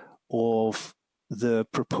aware of the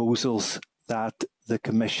proposals that the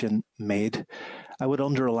Commission made. I would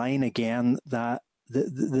underline again that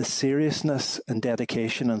the seriousness and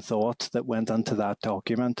dedication and thought that went into that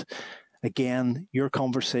document. Again, your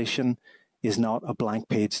conversation is not a blank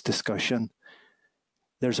page discussion.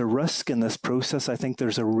 There's a risk in this process. I think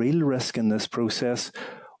there's a real risk in this process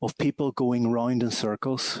of people going round in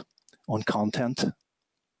circles on content.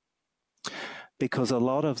 Because a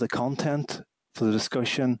lot of the content for the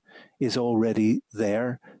discussion is already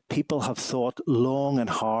there. People have thought long and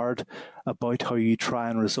hard about how you try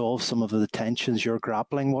and resolve some of the tensions you're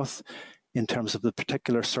grappling with in terms of the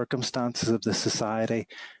particular circumstances of the society,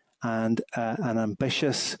 and an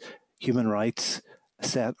ambitious human rights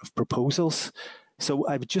set of proposals. So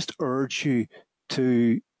I would just urge you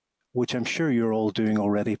to, which I'm sure you're all doing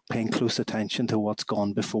already, paying close attention to what's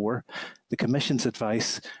gone before, the Commission's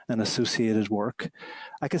advice and associated work.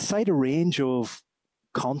 I could cite a range of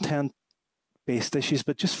content-based issues,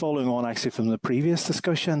 but just following on actually from the previous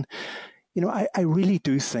discussion, you know, I really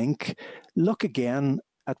do think, look again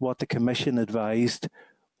at what the Commission advised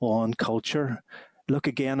on culture. Look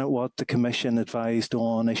again at what the Commission advised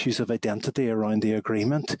on issues of identity around the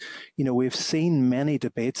agreement. You know, we've seen many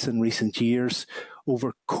debates in recent years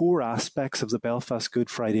over core aspects of the Belfast Good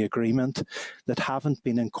Friday Agreement that haven't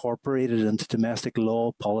been incorporated into domestic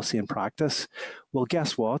law, policy and practice. Well,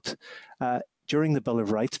 guess what? During the Bill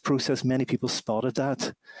of Rights process, many people spotted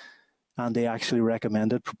that, and they actually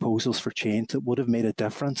recommended proposals for change that would have made a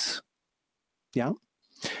difference. Yeah.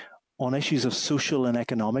 On issues of social and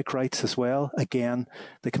economic rights as well, again,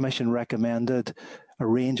 the Commission recommended a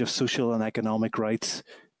range of social and economic rights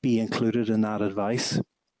be included in that advice.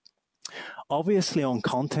 Obviously on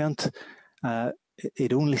content,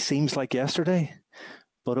 it only seems like yesterday,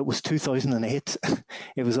 but it was 2008.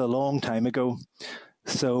 It was a long time ago.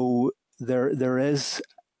 So there is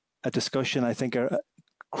a discussion, I think a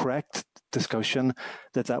correct discussion,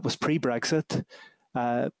 that was pre-Brexit.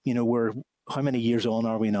 You know, how many years on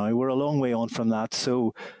are we now? We're a long way on from that.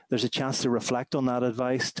 So there's a chance to reflect on that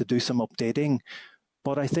advice, to do some updating.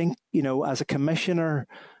 But I think, you know, as a commissioner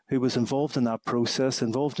who was involved in that process,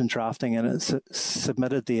 involved in drafting and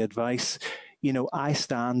submitted the advice, you know, I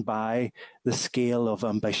stand by the scale of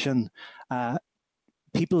ambition.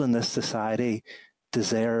 People in this society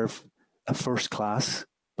deserve a first-class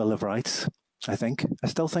Bill of Rights, I think. I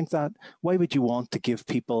still think that. Why would you want to give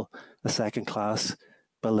people a second-class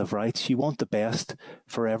Bill of Rights? You want the best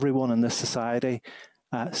for everyone in this society,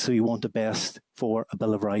 so you want the best for a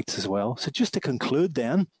Bill of Rights as well. So just to conclude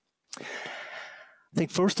then, I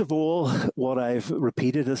think first of all, what I've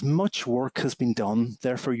repeated is much work has been done,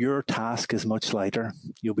 therefore your task is much lighter.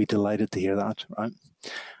 You'll be delighted to hear that,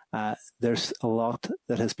 right? There's a lot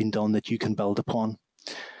that has been done that you can build upon.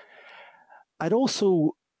 I'd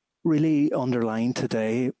also really underline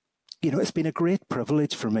today, you know, it's been a great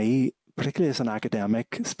privilege for me, particularly as an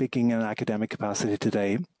academic, speaking in an academic capacity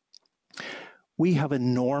today. We have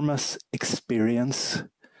enormous experience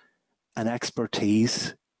and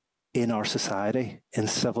expertise in our society, in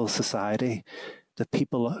civil society, the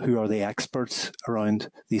people who are the experts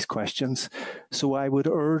around these questions. So I would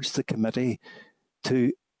urge the committee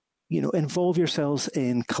to, involve yourselves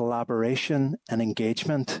in collaboration and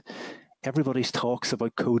engagement. Everybody talks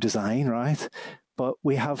about co-design, right? But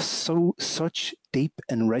we have such deep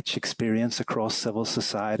and rich experience across civil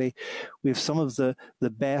society. We have some of the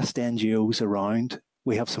best NGOs around.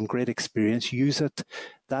 We have some great experience. Use it.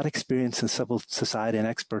 That experience in civil society and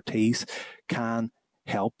expertise can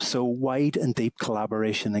help. So wide and deep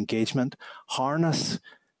collaboration engagement. Harness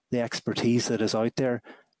the expertise that is out there.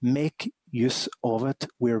 Make use of it.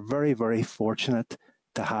 We're very, very fortunate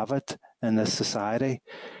to have it in this society.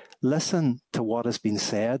 Listen to what has been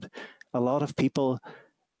said. A lot of people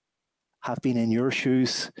have been in your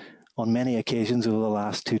shoes on many occasions over the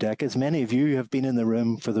last 2 decades. Many of you have been in the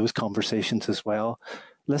room for those conversations as well.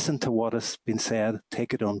 Listen to what has been said,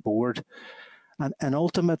 take it on board. And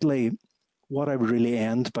ultimately, what I would really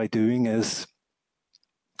end by doing is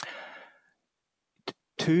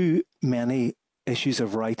too many issues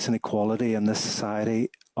of rights and equality in this society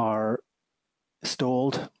are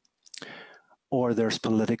stalled or there's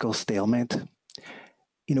political stalemate.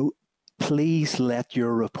 Please let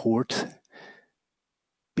your report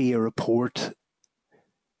be a report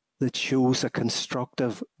that shows a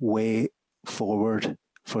constructive way forward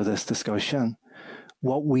for this discussion.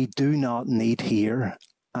 What we do not need here,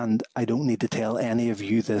 and I don't need to tell any of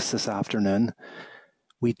you this afternoon,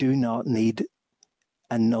 we do not need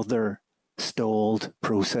another stalled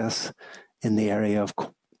process in the area of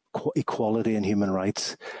equality and human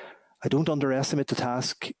rights. I don't underestimate the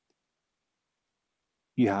task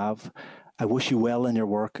you have. I wish you well in your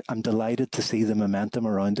work. I'm delighted to see the momentum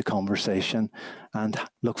around the conversation and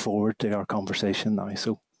look forward to our conversation now.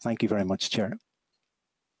 So thank you very much, Chair.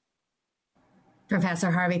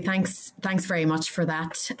 Professor Harvey, thanks very much for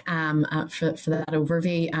that for that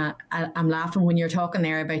overview. I'm laughing when you're talking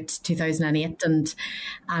there about 2008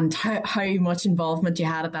 and how much involvement you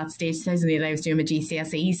had at that stage. 2008, I was doing my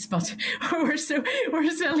GCSEs, but we're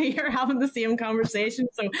still here having the same conversation.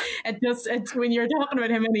 So it's when you're talking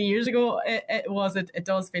about how many years ago it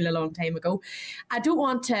does feel a long time ago. I don't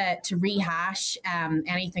want to rehash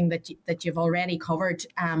anything that you've already covered,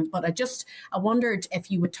 but I wondered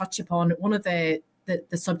if you would touch upon one of the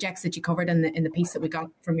subjects that you covered in the piece that we got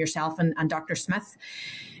from yourself and Dr. Smith.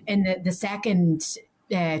 In the second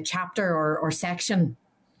chapter or section,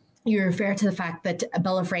 you refer to the fact that a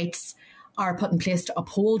Bill of Rights are put in place to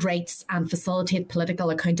uphold rights and facilitate political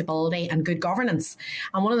accountability and good governance.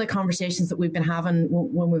 And one of the conversations that we've been having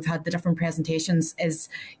when we've had the different presentations is,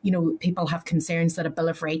 people have concerns that a Bill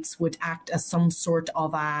of Rights would act as some sort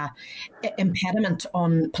of a impediment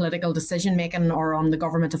on political decision making or on the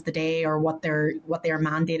government of the day or what they're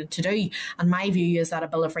mandated to do. And my view is that a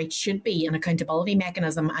Bill of Rights should be an accountability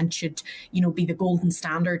mechanism and should, be the golden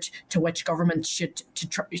standard to which governments should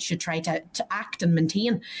try to act and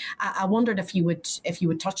maintain. I wondered if you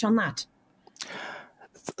would touch on that.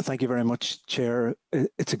 Thank you very much, Chair.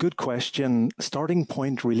 It's a good question. Starting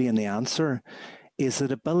point really in the answer is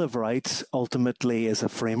that a Bill of Rights ultimately is a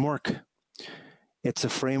framework. It's a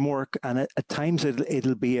framework, and at times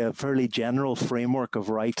it'll be a fairly general framework of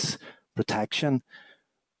rights protection,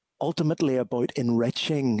 ultimately about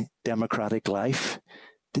enriching democratic life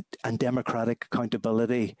and democratic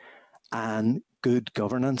accountability and good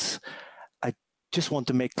governance. I just want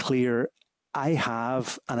to make clear, I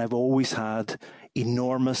have and I've always had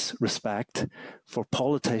enormous respect for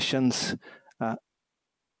politicians,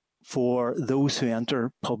 for those who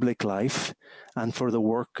enter public life and for the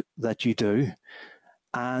work that you do.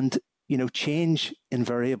 And, change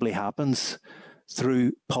invariably happens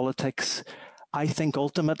through politics. I think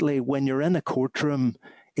ultimately when you're in a courtroom,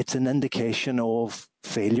 it's an indication of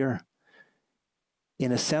failure.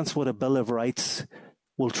 In a sense, what a Bill of Rights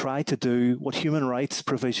will try to do, what human rights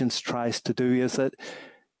provisions tries to do, is that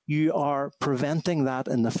you are preventing that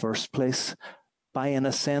in the first place by, in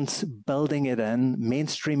a sense, building it in,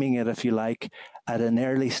 mainstreaming it, if you like, at an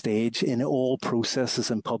early stage in all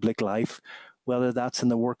processes in public life, whether that's in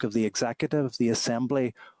the work of the executive, the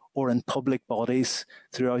assembly, or in public bodies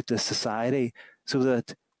throughout the society, so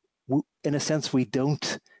that, in a sense, we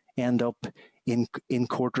don't end up in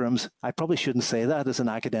courtrooms. I probably shouldn't say that as an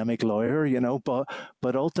academic lawyer,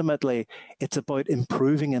 but ultimately it's about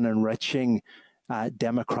improving and enriching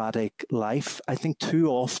democratic life. I think too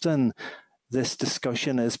often this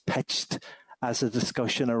discussion is pitched as a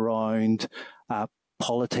discussion around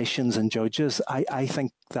politicians and judges. I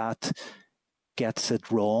think that gets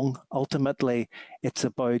it wrong. Ultimately, it's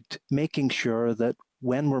about making sure that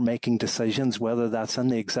when we're making decisions, whether that's in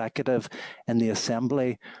the executive, in the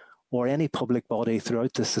assembly, or any public body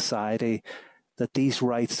throughout the society, that these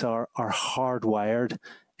rights are hardwired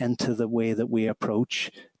into the way that we approach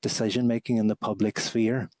decision making in the public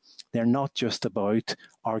sphere. They're not just about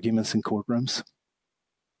arguments in courtrooms.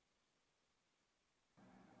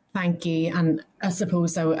 Thank you. And I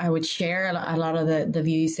suppose I would share a lot of the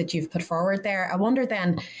views that you've put forward there. I wonder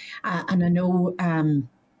then, and I know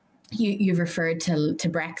you've referred to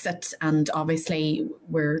Brexit, and obviously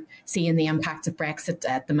we're seeing the impact of Brexit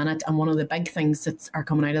at the minute. And one of the big things that are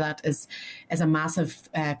coming out of that is a massive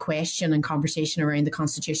question and conversation around the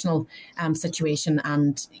constitutional situation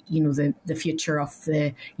and, you know, the future of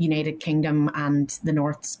the United Kingdom and the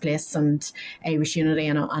North's place and Irish unity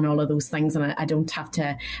and all of those things. And I don't have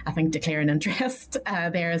to, I think, declare an interest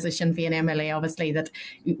there as a Sinn Féin MLA. Obviously, that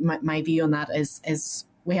my view on that is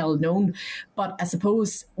well known. But I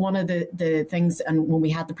suppose one of the things, and when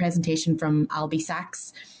we had the presentation from Albie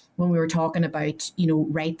Sachs, when we were talking about, you know,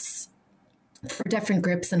 rights for different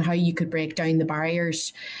groups and how you could break down the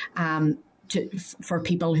barriers for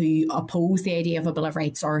people who oppose the idea of a Bill of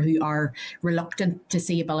Rights or who are reluctant to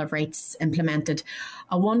see a Bill of Rights implemented.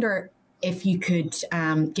 I wonder if you could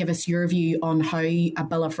give us your view on how a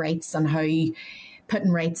Bill of Rights and how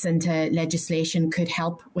putting rights into legislation could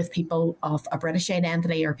help with people of a British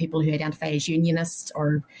identity or people who identify as Unionist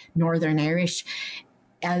or Northern Irish.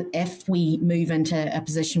 If we move into a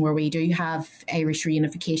position where we do have Irish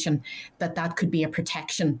reunification, that could be a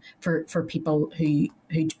protection for people who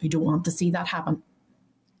don't want to see that happen.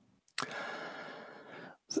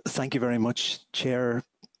 Thank you very much, Chair.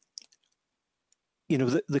 You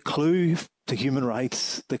know, the clue to human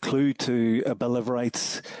rights, the clue to a Bill of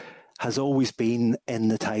Rights has always been in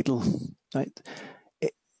the title. Right?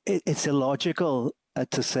 It's illogical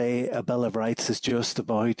to say a Bill of Rights is just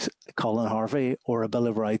about Colin Harvey or a Bill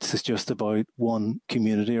of Rights is just about one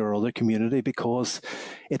community or other community, because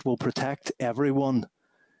it will protect everyone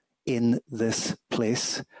in this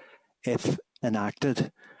place if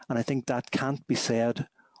enacted. And I think that can't be said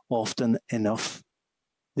often enough.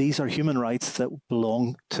 These are human rights that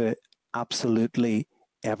belong to absolutely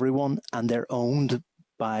everyone, and they're owned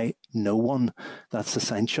by no one. That's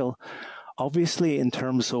essential. Obviously, in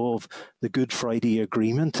terms of the Good Friday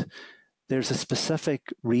Agreement, there's a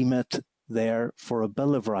specific remit there for a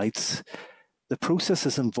Bill of Rights. The process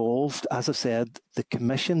is involved, as I've said, the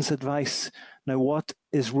Commission's advice. Now, what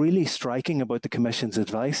is really striking about the Commission's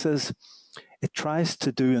advice is it tries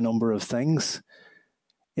to do a number of things.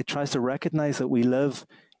 It tries to recognise that we live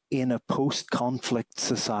in a post-conflict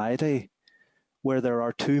society where there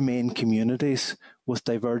are two main communities with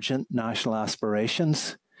divergent national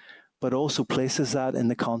aspirations, but also places that in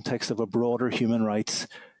the context of a broader human rights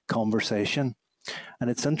conversation. And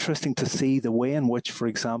it's interesting to see the way in which, for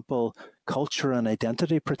example, culture and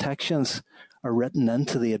identity protections are written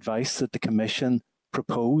into the advice that the Commission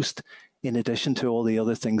proposed, in addition to all the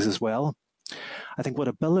other things as well. I think what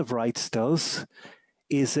a Bill of Rights does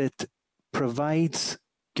is it provides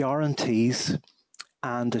guarantees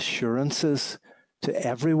and assurances to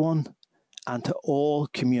everyone and to all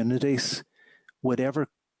communities, whatever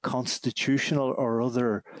constitutional or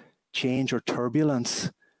other change or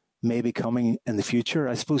turbulence may be coming in the future.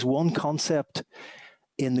 I suppose one concept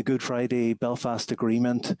in the Good Friday Belfast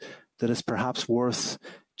Agreement that is perhaps worth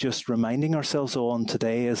just reminding ourselves on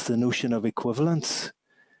today is the notion of equivalence.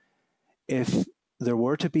 If there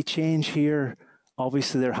were to be change here,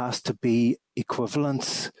 obviously there has to be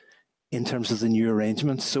equivalence in terms of the new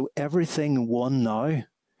arrangements. So everything won now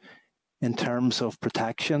in terms of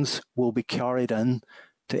protections will be carried in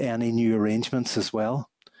to any new arrangements as well,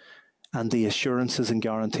 and the assurances and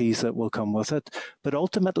guarantees that will come with it. But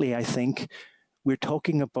ultimately, I think we're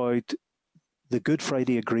talking about the Good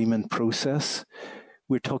Friday Agreement process.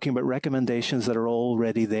 We're talking about recommendations that are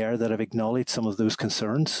already there that have acknowledged some of those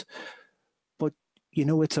concerns. But, you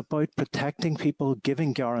know, it's about protecting people,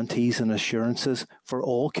 giving guarantees and assurances for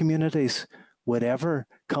all communities, whatever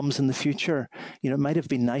comes in the future. You know, it might have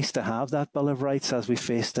been nice to have that Bill of Rights as we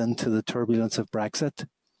faced into the turbulence of Brexit.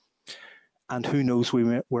 And who knows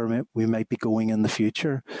where we might be going in the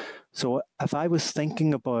future. So if I was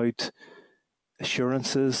thinking about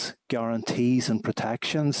assurances, guarantees and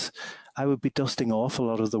protections, I would be dusting off a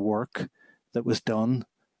lot of the work that was done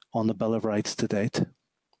on the Bill of Rights to date.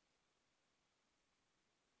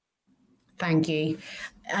 Thank you.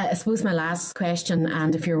 I suppose my last question,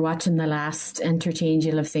 and if you're watching the last interchange,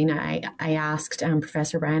 you'll have seen I asked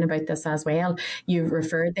Professor Bryan about this as well. You've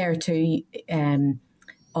referred there to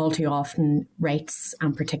all too often rights,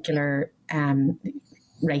 and particular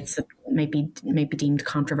rights that might be deemed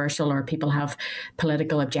controversial or people have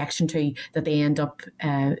political objection to, that they end up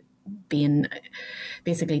being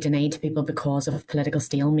basically denied to people because of political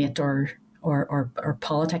stalemate or or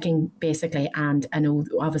politicking, basically. And I know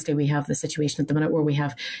obviously we have the situation at the minute where we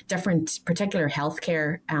have different particular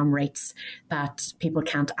healthcare rights that people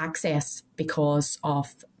can't access because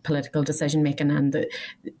of political decision making, and the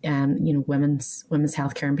women's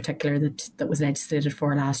healthcare in particular that was legislated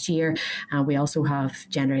for last year. We also have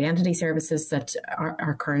gender identity services that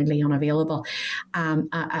are currently unavailable.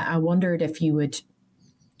 I wondered if you would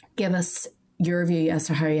give us your view as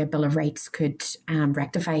to how a Bill of Rights could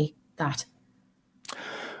rectify that.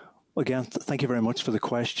 Again, thank you very much for the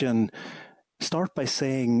question. Start by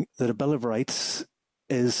saying that a Bill of Rights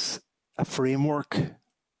is a framework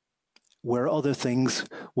where other things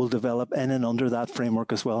will develop in and under that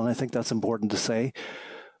framework as well. And I think that's important to say.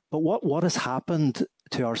 But what has happened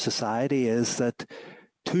to our society is that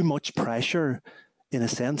too much pressure, in a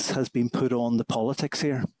sense, has been put on the politics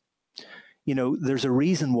here. There's a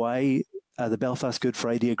reason why the Belfast Good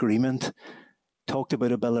Friday Agreement talked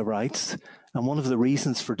about a Bill of Rights. And one of the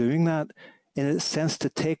reasons for doing that, in a sense, to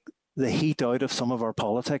take the heat out of some of our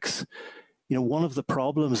politics. One of the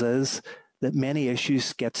problems is that many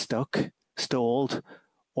issues get stuck, stalled,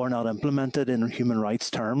 or not implemented in human rights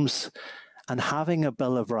terms. And having a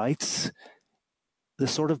Bill of Rights, the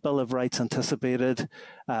sort of Bill of Rights anticipated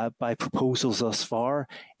by proposals thus far,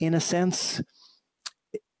 in a sense,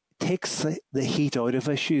 takes the heat out of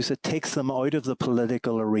issues. It takes them out of the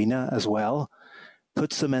political arena as well,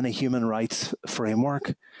 puts them in a human rights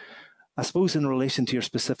framework. I suppose in relation to your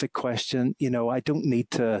specific question, I don't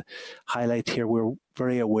need to highlight here, we're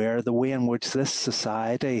very aware the way in which this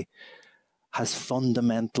society has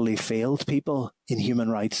fundamentally failed people in human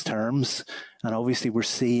rights terms. And obviously we're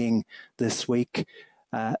seeing this week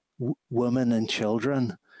women and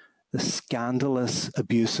children, the scandalous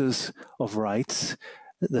abuses of rights,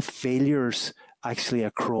 the failures actually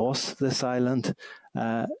across this island,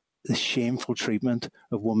 the shameful treatment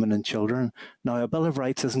of women and children. Now, a Bill of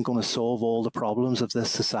Rights isn't going to solve all the problems of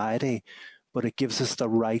this society, but it gives us the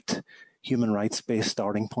right human rights-based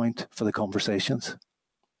starting point for the conversations.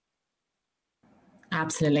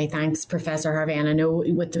 Absolutely. Thanks, Professor Harvey. And I know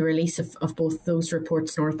with the release of both those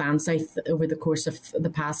reports, North and South, over the course of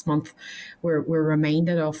the past month, we're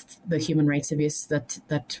reminded of the human rights abuse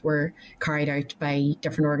that were carried out by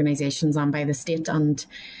different organisations and by the state. And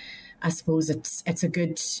I suppose it's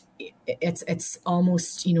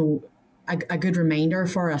almost, a good reminder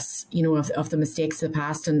for us, of the mistakes of the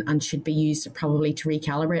past, and should be used probably to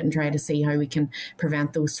recalibrate and try to see how we can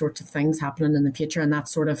prevent those sorts of things happening in the future. And that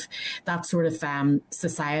sort of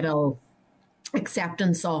societal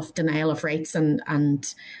acceptance of denial of rights and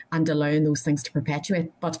allowing those things to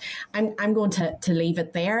perpetuate. But I'm going to leave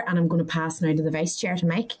it there, and I'm going to pass now to the Vice Chair, to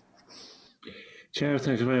Mike. Chair,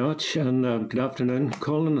 thank you very much, and good afternoon,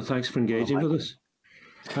 Colin, and thanks for engaging with us.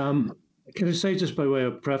 Can I say, just by way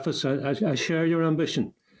of preface, I share your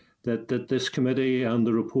ambition that this committee and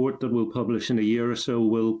the report that we'll publish in a year or so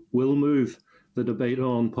will move the debate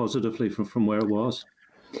on positively from where it was.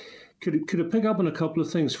 Could I pick up on a couple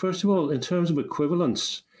of things? First of all, in terms of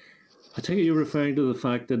equivalence, I take it you're referring to the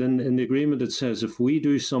fact that in the agreement it says if we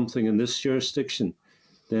do something in this jurisdiction,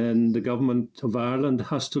 then the government of Ireland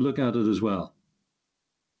has to look at it as well.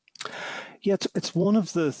 Yeah, it's one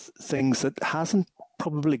of the things that hasn't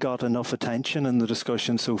probably got enough attention in the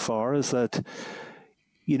discussion so far, is that,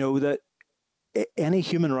 that any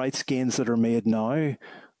human rights gains that are made now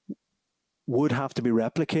would have to be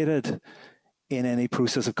replicated in any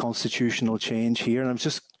process of constitutional change here. And I'm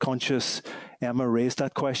just conscious Emma raised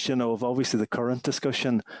that question of obviously the current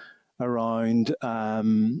discussion around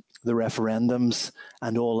the referendums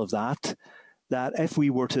and all of that, that if we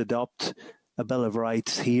were to adopt a Bill of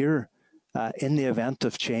Rights here, in the event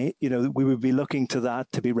of change, we would be looking to that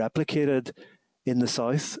to be replicated in the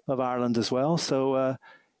south of Ireland as well. So,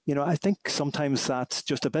 I think sometimes that's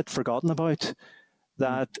just a bit forgotten about,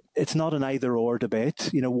 that it's not an either or debate.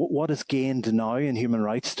 What is gained now in human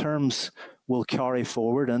rights terms will carry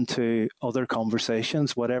forward into other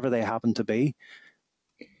conversations, whatever they happen to be.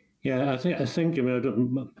 Yeah, I think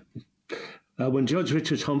when Judge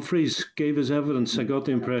Richard Humphreys gave his evidence, I got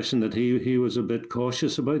the impression that he was a bit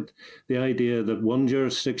cautious about the idea that one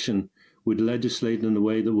jurisdiction would legislate in a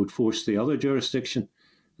way that would force the other jurisdiction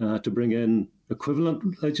to bring in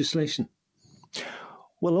equivalent legislation.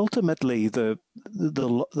 Well, ultimately, the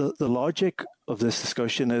logic of this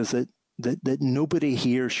discussion is that nobody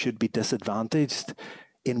here should be disadvantaged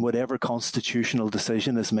in whatever constitutional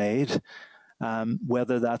decision is made,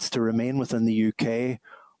 whether that's to remain within the UK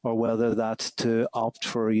or whether that's to opt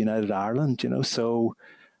for United Ireland, So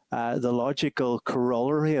the logical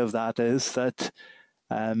corollary of that is that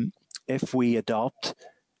if we adopt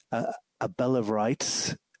a Bill of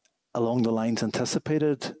Rights along the lines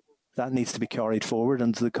anticipated, that needs to be carried forward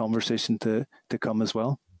into the conversation to come as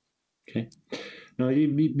well. Okay. Now,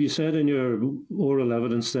 you said in your oral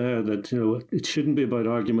evidence there that it shouldn't be about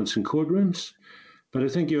arguments in courtrooms, but I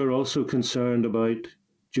think you're also concerned about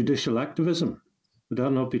judicial activism. Would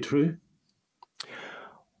that not be true?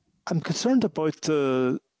 I'm concerned about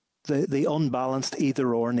the unbalanced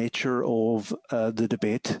either-or nature of the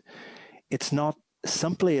debate. It's not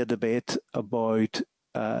simply a debate about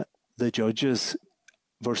the judges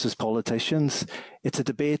versus politicians. It's a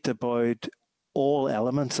debate about all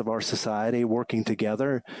elements of our society working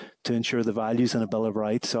together to ensure the values in a Bill of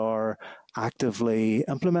Rights are actively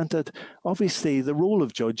implemented. Obviously, the role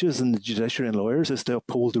of judges and the judiciary and lawyers is to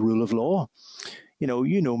uphold the rule of law.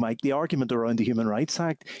 Mike, the argument around the Human Rights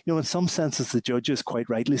Act, in some senses, the judges quite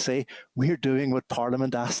rightly say, we're doing what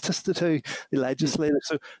Parliament asked us to do, the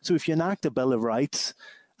legislators. So if you enact a Bill of Rights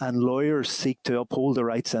and lawyers seek to uphold the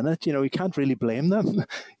rights in it, you can't really blame them.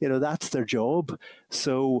 That's their job.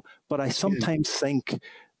 But I sometimes think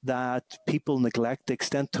that people neglect the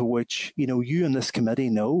extent to which, you in this committee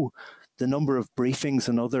know the number of briefings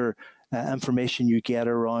and other information you get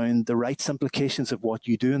around the rights implications of what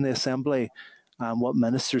you do in the Assembly and what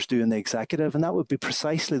ministers do in the executive. And that would be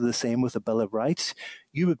precisely the same with the Bill of Rights.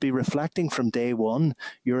 You would be reflecting from day one.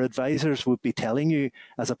 Your advisors would be telling you,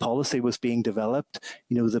 as a policy was being developed,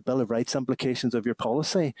 the Bill of Rights implications of your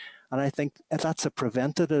policy. And I think that's a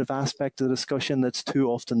preventative aspect of the discussion that's too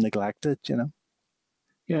often neglected,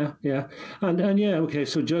 Yeah. And yeah, okay,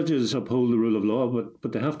 so judges uphold the rule of law,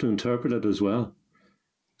 but they have to interpret it as well.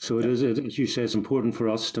 So it is, as you say, it's important for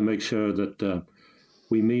us to make sure that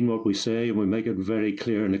we mean what we say and we make it very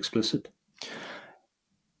clear and explicit.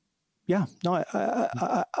 Yeah, no,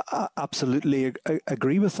 I absolutely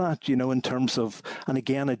agree with that, in terms of, and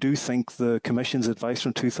again, I do think the Commission's advice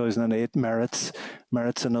from 2008 merits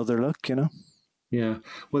another look, Yeah,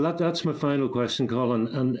 well, that's my final question, Colin.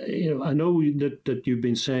 And, I know that you've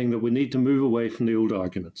been saying that we need to move away from the old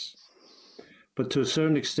arguments. But to a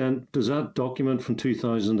certain extent, does that document from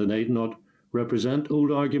 2008 not represent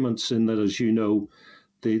old arguments in that, as you know,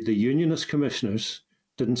 the unionist commissioners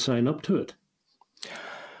didn't sign up to it?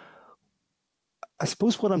 I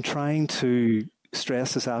suppose what I'm trying to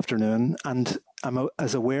stress this afternoon, and I'm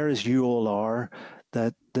as aware as you all are,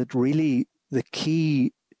 that really the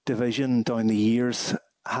key division down the years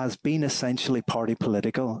has been essentially party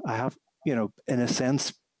political. I have, in a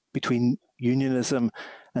sense, between unionism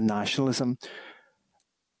and nationalism.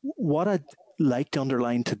 What I'd like to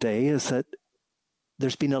underline today is that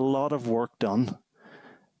there's been a lot of work done.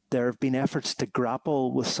 There have been efforts to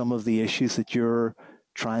grapple with some of the issues that you're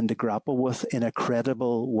trying to grapple with in a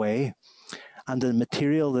credible way. And the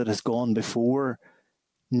material that has gone before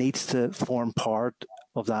needs to form part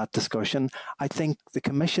of that discussion. I think the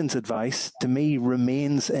Commission's advice, to me,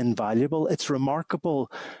 remains invaluable. It's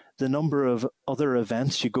remarkable the number of other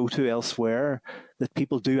events you go to elsewhere that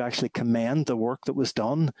people do actually commend the work that was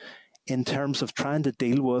done in terms of trying to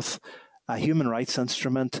deal with a human rights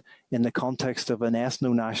instrument in the context of an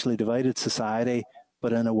ethno-nationally divided society,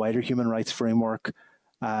 but in a wider human rights framework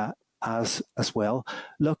as well.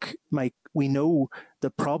 Look, Mike, we know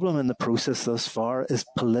the problem in the process thus far is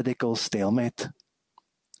political stalemate.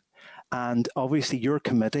 And obviously your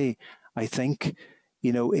committee, I think,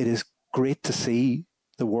 it is great to see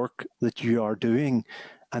the work that you are doing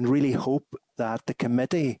and really hope that the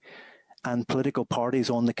committee and political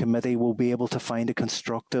parties on the committee will be able to find a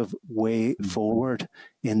constructive way forward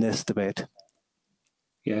in this debate.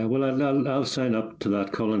 Yeah, well, I'll sign up to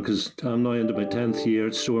that, Colin, because I'm now into my 10th year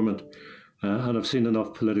at Stormont, and I've seen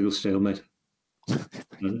enough political stalemate.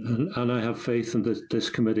 and I have faith in that this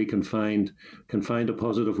committee can find a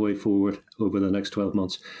positive way forward over the next 12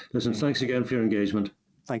 months. Listen, thanks again for your engagement.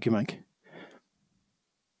 Thank you, Mike.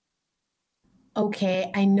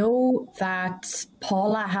 Okay, I know that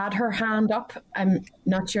Paula had her hand up. I'm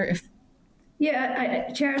not sure if...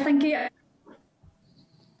 Yeah, Chair, thank you.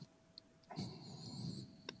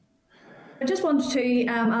 I just wanted to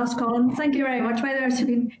ask Colin, thank you very much, by the way, it's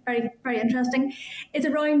been very, very interesting. It's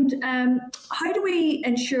around how do we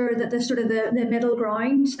ensure that this sort of the middle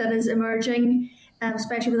ground that is emerging,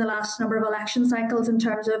 especially with the last number of election cycles in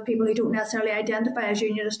terms of people who don't necessarily identify as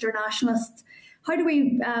unionist or nationalists, how do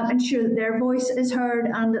we ensure that their voice is heard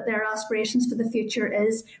and that their aspirations for the future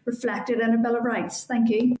is reflected in a Bill of Rights? Thank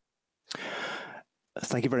you.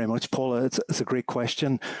 Thank you very much, Paula. It's a great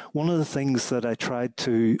question. One of the things that I tried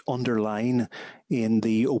to underline in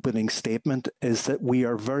the opening statement is that we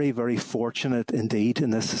are very, very fortunate indeed in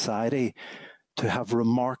this society to have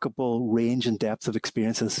remarkable range and depth of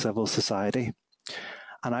experience in civil society.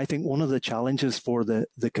 And I think one of the challenges for the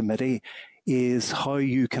committee is how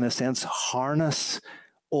you can, in a sense, harness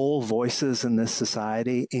all voices in this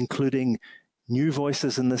society, including new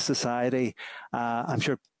voices in this society. I'm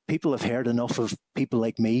sure people have heard enough of people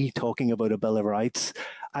like me talking about a Bill of Rights.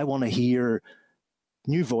 I want to hear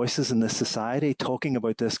new voices in this society talking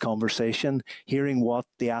about this conversation, hearing what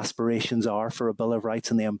the aspirations are for a Bill of Rights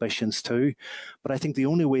and the ambitions too. But I think the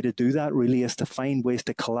only way to do that really is to find ways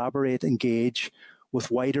to collaborate, engage with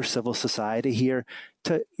wider civil society here.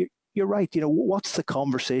 You're right, what's the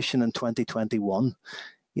conversation in 2021?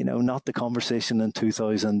 Not the conversation in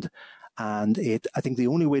 2008. I think the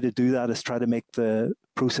only way to do that is try to make the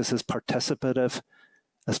process as participative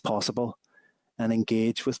as possible and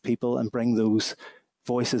engage with people and bring those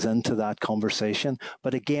voices into that conversation.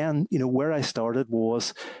 But again, where I started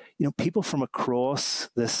was, people from across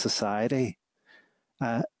this society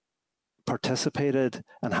participated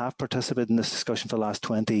and have participated in this discussion for the last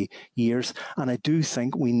 20 years. And I do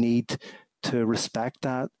think we need to respect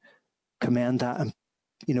that, commend that, and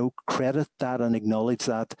credit that and acknowledge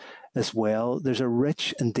that as well. There's a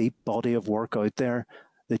rich and deep body of work out there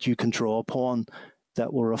that you can draw upon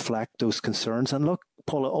that will reflect those concerns. And look,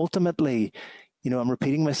 Paula, ultimately, I'm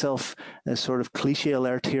repeating myself as sort of cliche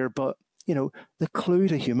alert here, but, the clue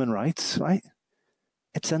to human rights, right?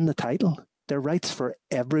 It's in the title. They're rights for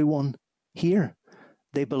everyone here.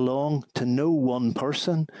 They belong to no one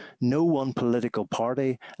person, no one political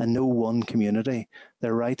party, and no one community.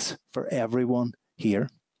 They're rights for everyone here.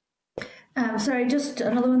 Sorry, just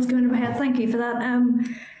another one's coming in my head. Thank you for that.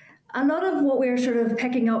 A lot of what we're sort of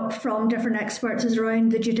picking up from different experts is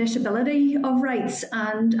around the justiciability of rights,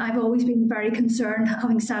 and I've always been very concerned,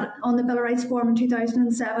 having sat on the Bill of Rights Forum in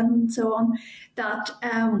 2007 and so on, that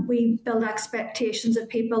we build expectations of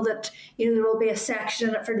people that there will be a section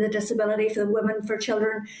in it for the disability, for the women, for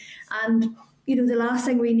children, and the last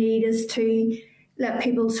thing we need is to let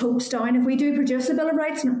people's hopes down. If we do produce a Bill of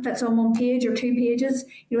Rights and it fits on 1 page or 2 pages,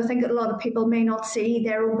 I think that a lot of people may not see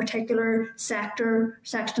their own particular section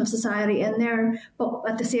of society in there. But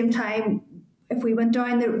at the same time, if we went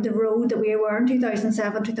down the road that we were in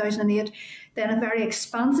 2007, 2008, then a very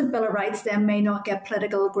expansive Bill of Rights then may not get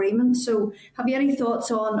political agreement. So have you any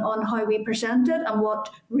thoughts on how we present it and what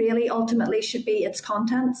really ultimately should be its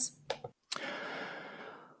contents?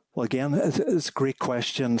 Well, again, it's a great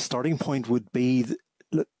question. Starting point would be,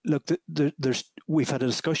 look, we've had a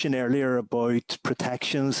discussion earlier about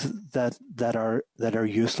protections that are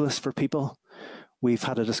useless for people. We've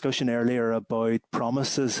had a discussion earlier about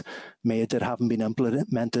promises made that haven't been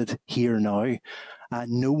implemented here now.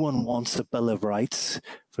 No one wants a Bill of Rights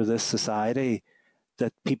for this society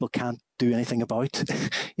that people can't do anything about.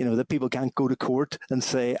 That people can't go to court and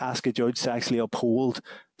ask a judge to actually uphold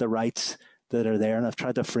the rights that are there. And I've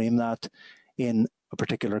tried to frame that in a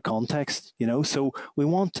particular context, So we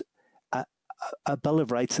want a Bill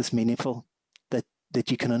of Rights that's meaningful,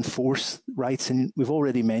 that you can enforce rights. And we've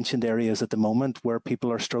already mentioned areas at the moment where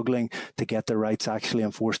people are struggling to get their rights actually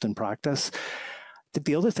enforced in practice.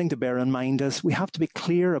 The other thing to bear in mind is we have to be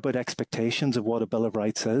clear about expectations of what a Bill of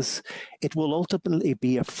Rights is. It will ultimately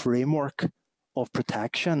be a framework of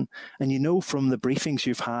protection. And from the briefings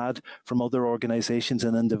you've had from other organisations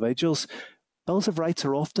and individuals, Bills of Rights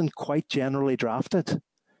are often quite generally drafted,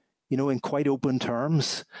 in quite open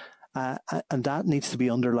terms. And that needs to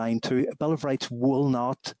be underlined too. A Bill of Rights will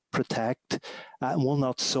not protect and will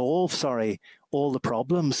not solve, all the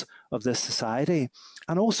problems of this society.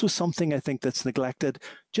 And also something I think that's neglected,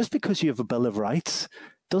 just because you have a Bill of Rights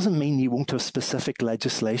doesn't mean you won't have specific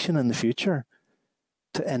legislation in the future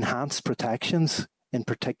to enhance protections in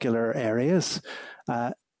particular areas.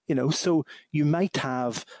 So you might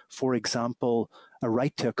have, for example, a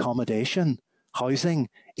right to accommodation, housing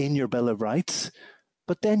in your Bill of Rights,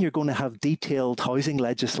 but then you're going to have detailed housing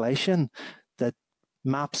legislation that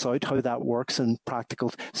maps out how that works in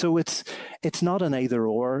practical. So it's not an either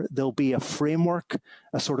or. There'll be a framework,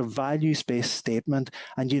 a sort of values-based statement.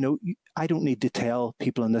 And, I don't need to tell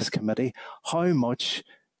people in this committee how much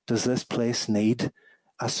does this place need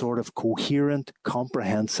a sort of coherent,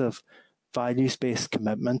 comprehensive, values-based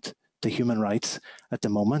commitment to human rights at the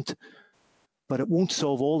moment. But it won't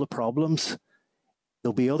solve all the problems.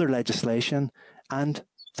 There'll be other legislation and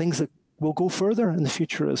things that will go further in the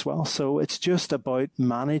future as well. So it's just about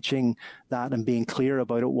managing that and being clear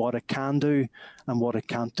about what it can do and what it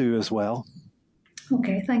can't do as well.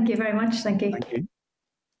 Okay, thank you very much. Thank you. Thank you.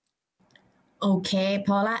 Okay,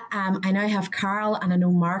 Paula. I now have Carl, and I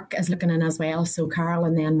know Mark is looking in as well. So Carl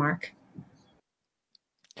and then Mark.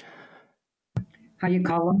 Hi,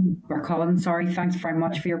 Colin. Sorry. Thanks very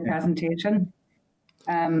much for your presentation.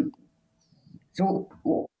 So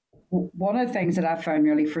one of the things that I found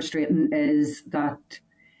really frustrating is that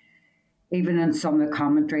even in some of the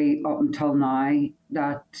commentary up until now,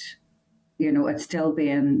 that, it's still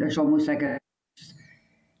being, there's almost like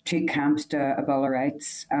two camps to a Bill of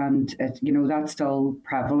Rights, and that's still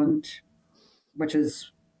prevalent, which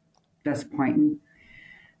is disappointing.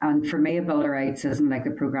 And for me, a Bill of Rights isn't like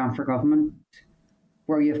a programme for government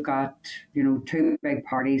where you've got, two big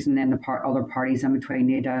parties and then the other parties in between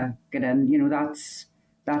need to get in.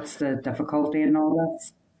 That's the difficulty in all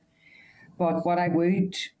this. But what I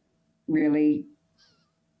would really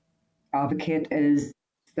advocate is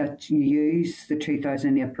that you use the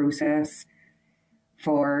 2008 process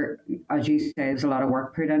for, as you say, there's a lot of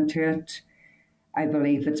work put into it. I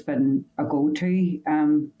believe it's been a go-to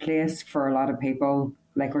place for a lot of people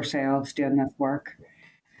like ourselves doing this work.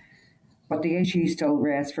 But the issue still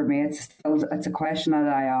rests for me. It's a question that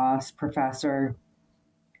I asked Professor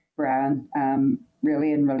Bryan,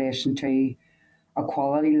 really in relation to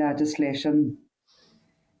equality legislation.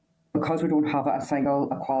 Because we don't have a single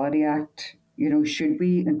Equality Act, should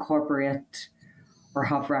we incorporate or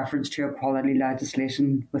have reference to equality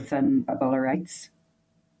legislation within a Bill of Rights?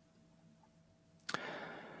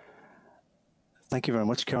 Thank you very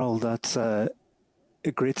much, Carol. That's a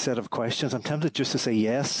great set of questions. I'm tempted just to say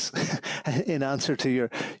yes in answer to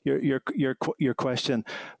your question.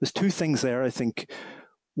 There's two things there, I think.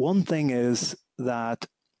 One thing is that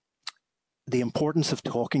the importance of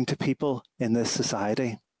talking to people in this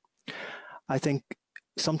society. I think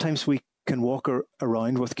sometimes we can walk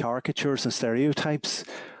around with caricatures and stereotypes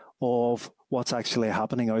of what's actually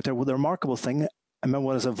happening out there. Well, the remarkable thing, I remember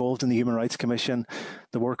when I was involved in the Human Rights Commission,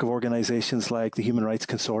 the work of organisations like the Human Rights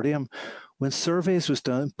Consortium, when surveys was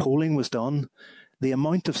done, polling was done, the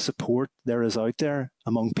amount of support there is out there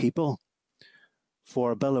among people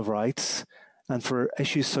for a Bill of Rights and for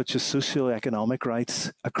issues such as socio-economic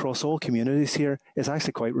rights across all communities here is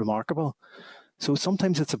actually quite remarkable. So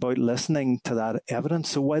sometimes it's about listening to that evidence.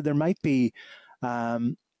 So while there might be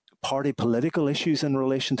party political issues in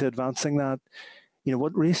relation to advancing that,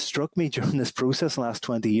 what really struck me during this process in the last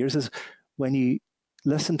 20 years is when you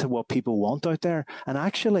listen to what people want out there, and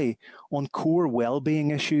actually on core well-being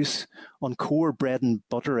issues, on core bread and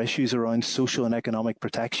butter issues around social and economic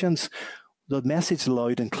protections, the message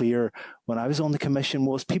loud and clear when I was on the commission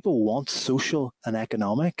was people want social and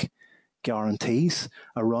economic guarantees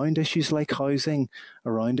around issues like housing,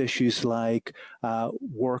 around issues like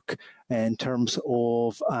work in terms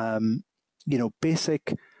of,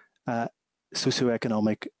 basic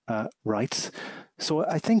socioeconomic rights. So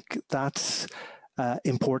I think that's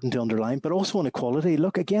important to underline, but also on equality.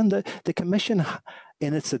 Look, again, the Commission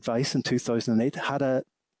in its advice in 2008 had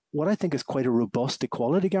what I think is quite a robust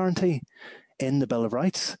equality guarantee in the Bill of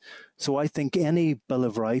Rights. So I think any Bill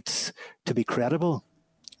of Rights, to be credible,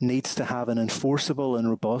 needs to have an enforceable and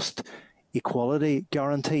robust equality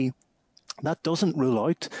guarantee. That doesn't rule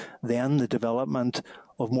out then the development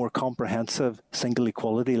of more comprehensive single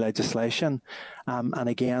equality legislation. And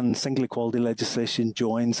again, single equality legislation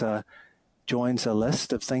joins a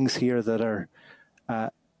list of things here that are,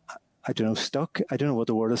 stuck. I don't know what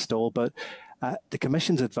the word is, stalled, but the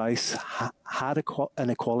Commission's advice had an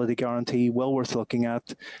equality guarantee well worth looking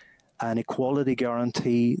at. An equality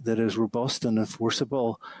guarantee that is robust and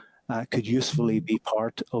enforceable could usefully be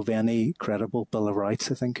part of any credible Bill of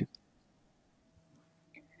Rights, I think.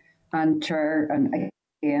 And Chair, and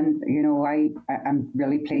again, I'm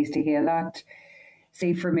really pleased to hear that.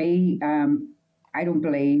 See, for me, I don't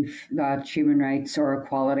believe that human rights or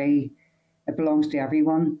equality, it belongs to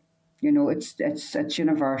everyone. It's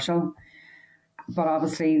universal. But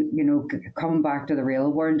obviously, coming back to the real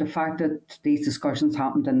world, the fact that these discussions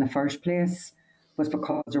happened in the first place was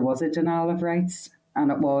because there was a denial of rights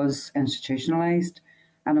and it was institutionalised.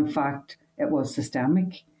 And in fact, it was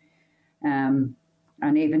systemic. And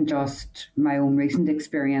even just my own recent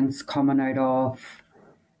experience coming out of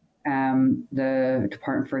the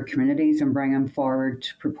Department for Communities and bringing forward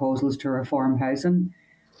proposals to reform housing,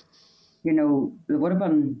 there would have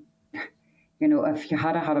been, if you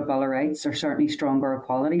had had a Bill of Rights or certainly stronger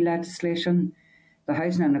equality legislation, the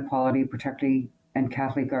housing inequality, particularly in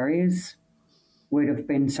Catholic areas, would have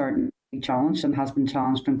been certainly challenged and has been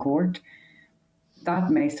challenged in court.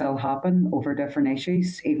 That may still happen over different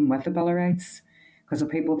issues, even with the Bill of Rights, because if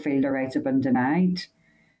people feel their rights have been denied,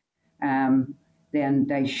 then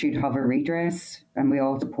they should have a redress, and we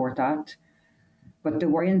all support that. But the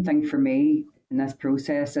worrying thing for me in this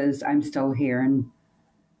process is I'm still hearing,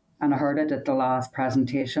 and I heard it at the last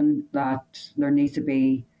presentation, that there needs to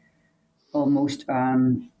be almost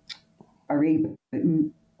a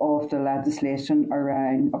rebooting of the legislation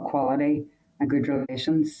around equality and good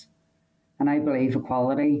relations. And I believe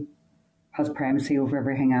equality has primacy over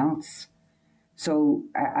everything else. So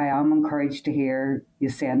I am encouraged to hear you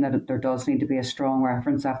saying that there does need to be a strong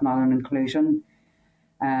reference, if not an inclusion.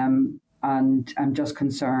 And I'm just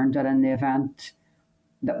concerned that in the event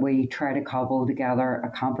that we try to cobble together a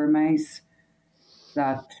compromise,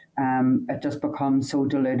 that it just becomes so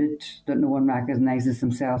diluted that no one recognises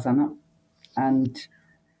themselves in it. And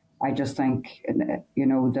I just think, you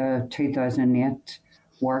know, the 2008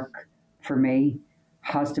 work for me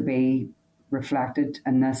has to be reflected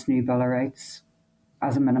in this new Bill of Rights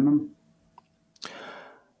as a minimum.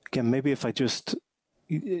 Again, maybe if I just,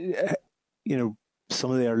 you know,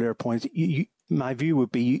 some of the earlier points, my view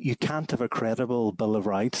would be you can't have a credible Bill of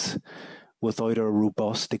Rights without a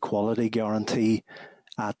robust equality guarantee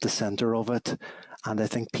at the centre of it. And I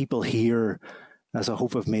think people here, as I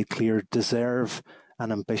hope I've made clear, deserve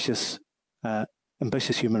an ambitious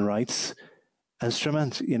human rights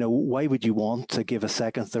instrument. You know, why would you want to give a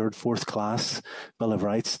second, third, fourth class Bill of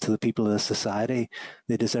Rights to the people of this society?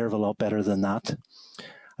 They deserve a lot better than that.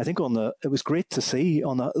 I think it was great to see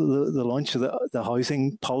on the launch of the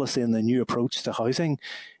housing policy and the new approach to housing.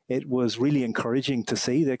 It was really encouraging to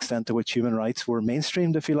see the extent to which human rights were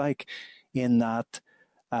mainstreamed, if you like, in that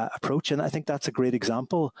approach. And I think that's a great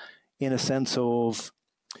example in a sense of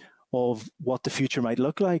what the future might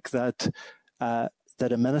look like, that a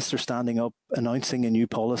minister standing up announcing a new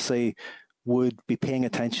policy would be paying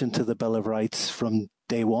attention to the Bill of Rights from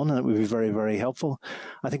day one, and it would be very, very helpful.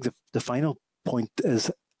 I think the final point is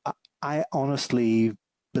I honestly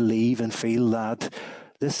believe and feel that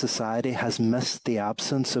this society has missed the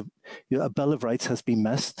absence of, you know, a Bill of Rights has been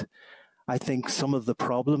missed. I think some of the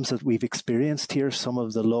problems that we've experienced here, some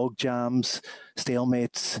of the log jams,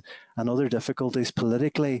 stalemates, and other difficulties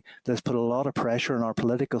politically, that's put a lot of pressure on our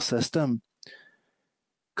political system,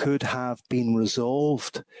 could have been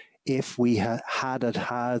resolved if we had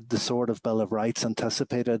the sort of Bill of Rights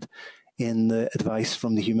anticipated in the advice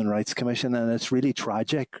from the Human Rights Commission. And it's really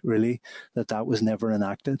tragic, really, that was never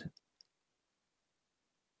enacted.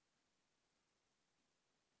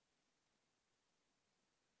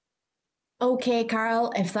 Okay,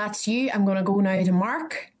 Carol, if that's you, I'm going to go now to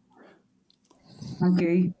Mark. Thank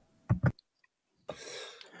you.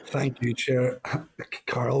 Thank you, Chair.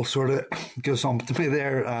 Carol sort of gives on to me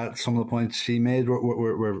there. Some of the points she made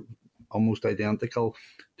were almost identical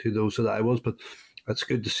to those that I was, but it's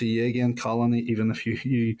good to see you again, Colin, even if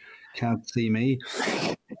you can't see me.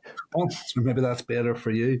 Well, so maybe that's better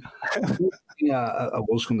for you. Yeah, I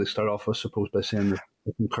was going to start off, I suppose, by saying that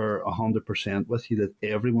I concur 100% with you that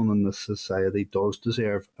everyone in this society does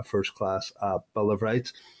deserve a first-class Bill of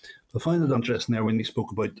Rights. I find it interesting there when you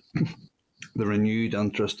spoke about the renewed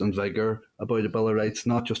interest and vigour about a Bill of Rights,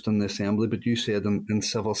 not just in the Assembly, but you said in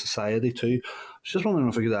civil society too. I was just wondering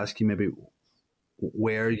if I could ask you maybe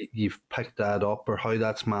where you've picked that up or how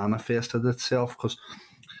that's manifested itself, because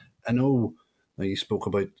I know you spoke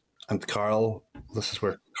about, and Carol, this is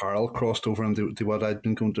where Carol crossed over into what I'd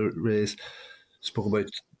been going to raise, spoke about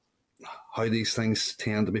how these things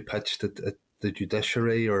tend to be pitched at the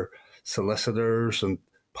judiciary or solicitors and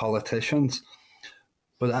politicians.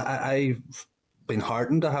 But I've been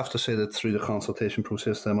heartened, I have to say, that through the consultation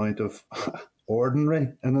process, the amount of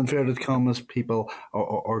ordinary, in inverted commas, people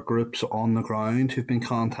or groups on the ground who've been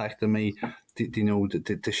contacting me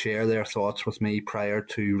to share their thoughts with me prior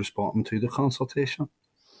to responding to the consultation.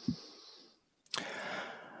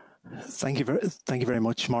 Thank you very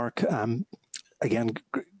much, Mark. Again,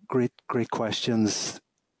 great questions.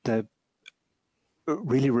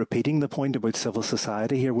 Really repeating the point about civil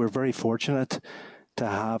society here, we're very fortunate to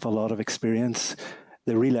have a lot of experience,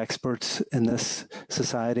 the real experts in this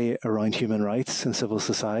society around human rights and civil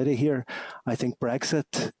society here. I think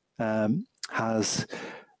Brexit has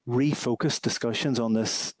refocused discussions on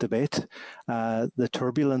this debate. The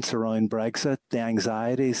turbulence around Brexit, the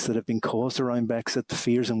anxieties that have been caused around Brexit, the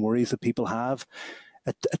fears and worries that people have.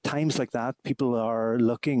 At times like that, people are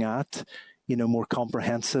looking at, more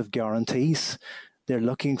comprehensive guarantees. They're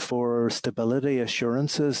looking for stability,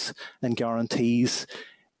 assurances, and guarantees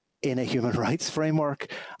in a human rights framework.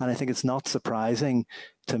 And I think it's not surprising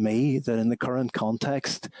to me that in the current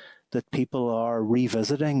context that people are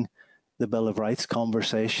revisiting the Bill of Rights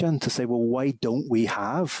conversation to say, well, why don't we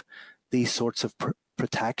have these sorts of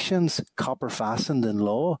protections copper fastened in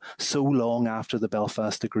law so long after the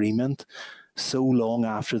Belfast Agreement, so long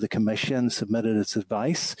after the Commission submitted its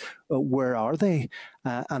advice? Where are they?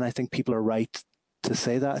 And I think people are right to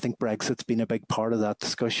say that. I think Brexit's been a big part of that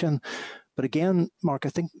discussion. But again, Mark, I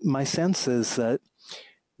think my sense is that,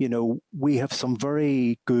 we have some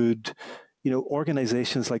very good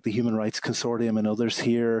organisations like the Human Rights Consortium and others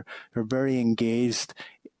here are very engaged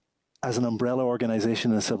as an umbrella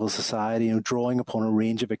organisation in civil society, drawing upon a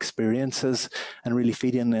range of experiences and really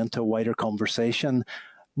feeding into a wider conversation.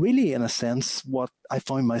 Really, in a sense, what I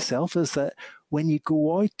found myself is that when you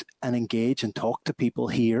go out and engage and talk to people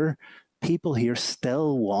here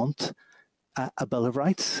still want a Bill of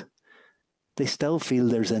Rights. They still feel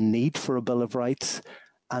there's a need for a Bill of Rights,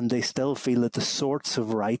 and they still feel that the sorts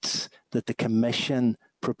of rights that the Commission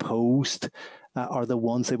proposed are the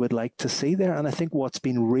ones they would like to see there. And I think what's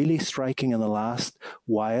been really striking in the last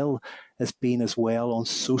while has been as well on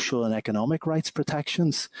social and economic rights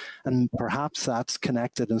protections. And perhaps that's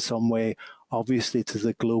connected in some way, obviously, to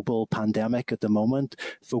the global pandemic at the moment,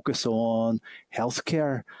 focus on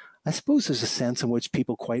healthcare. I suppose there's a sense in which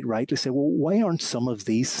people quite rightly say, well, why aren't some of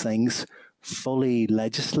these things fully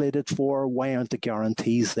legislated for? Why aren't the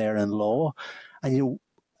guarantees there in law? And,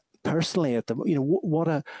 personally, what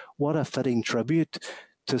a fitting tribute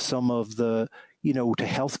to some of the, to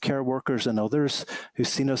healthcare workers and others who've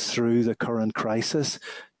seen us through the current crisis,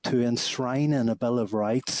 to enshrine in a Bill of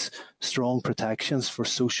Rights strong protections for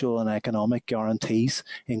social and economic guarantees,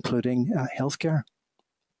 including healthcare.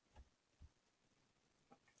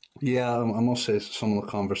 Yeah, I must say some of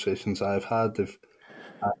the conversations I've had,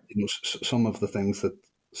 some of the things that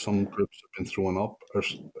some groups have been throwing up are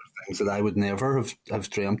things that I would never have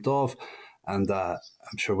dreamt of. And I'm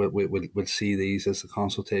sure we'll see these as the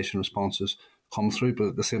consultation responses come through. But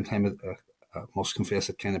at the same time, I must confess,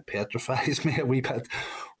 it kind of petrifies me a wee bit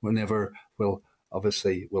whenever we'll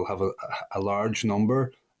have a large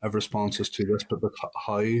number of responses to this, but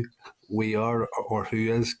how we are or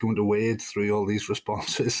who is going to wade through all these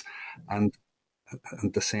responses and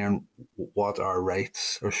discern what are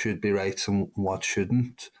rights or should be rights and what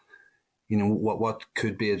shouldn't. What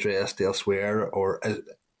could be addressed elsewhere or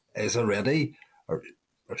is already or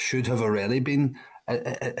should have already been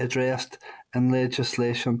addressed in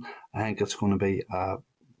legislation. I think it's going to be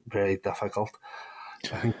very difficult.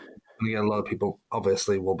 I think a lot of people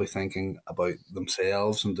obviously will be thinking about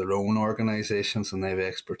themselves and their own organisations, and they have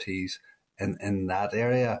expertise in that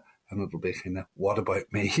area, and it'll be kind of, what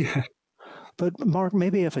about me? But Mark,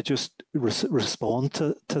 maybe if I just respond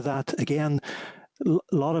to that again, a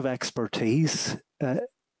lot of expertise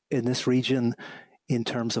in this region in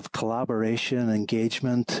terms of collaboration,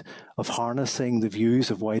 engagement, of harnessing the views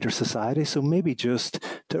of wider society. So maybe just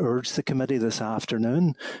to urge the committee this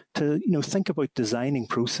afternoon to think about designing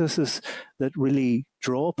processes that really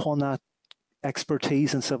draw upon that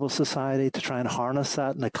expertise in civil society, to try and harness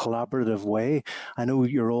that in a collaborative way. I know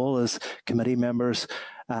you're all, as committee members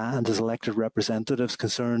and as elected representatives,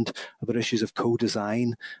 concerned about issues of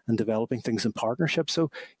co-design and developing things in partnership.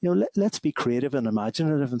 So, let's be creative and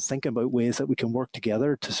imaginative and think about ways that we can work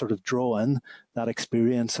together to sort of draw in that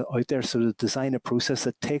experience out there, so to design a process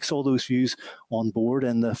that takes all those views on board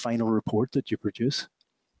in the final report that you produce.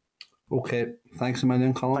 Okay. Thanks a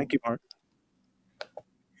million, Colin. Thank you, Mark.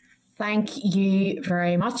 Thank you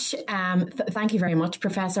very much. Thank you very much,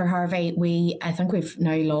 Professor Harvey. I think we've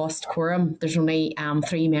now lost quorum. There's only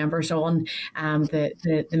 3 members on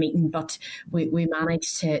the meeting, but we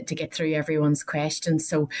managed to get through everyone's questions.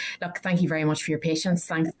 So, look, thank you very much for your patience.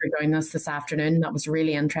 Thanks for joining us this afternoon. That was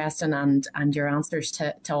really interesting, and your answers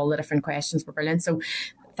to all the different questions were brilliant. So,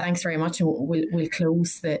 thanks very much, and we'll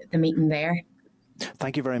close the meeting there.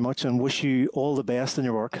 Thank you very much, and wish you all the best in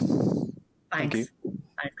your work. Thanks. Thank you.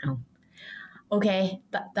 Thanks, Colin. Okay,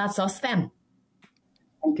 that's us then.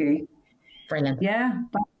 Okay. Brilliant. Yeah,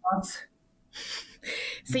 that's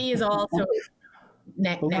See you all. So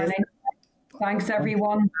next. Thanks,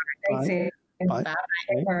 everyone. Bye. Bye. Bye.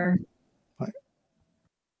 Bye. Bye.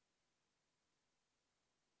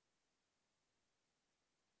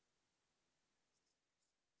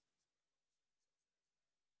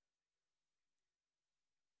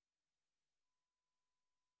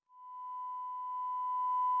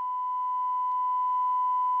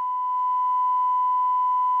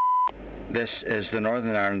 This is the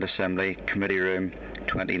Northern Ireland Assembly Committee Room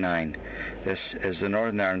 29. This is the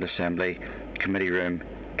Northern Ireland Assembly Committee Room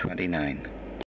 29.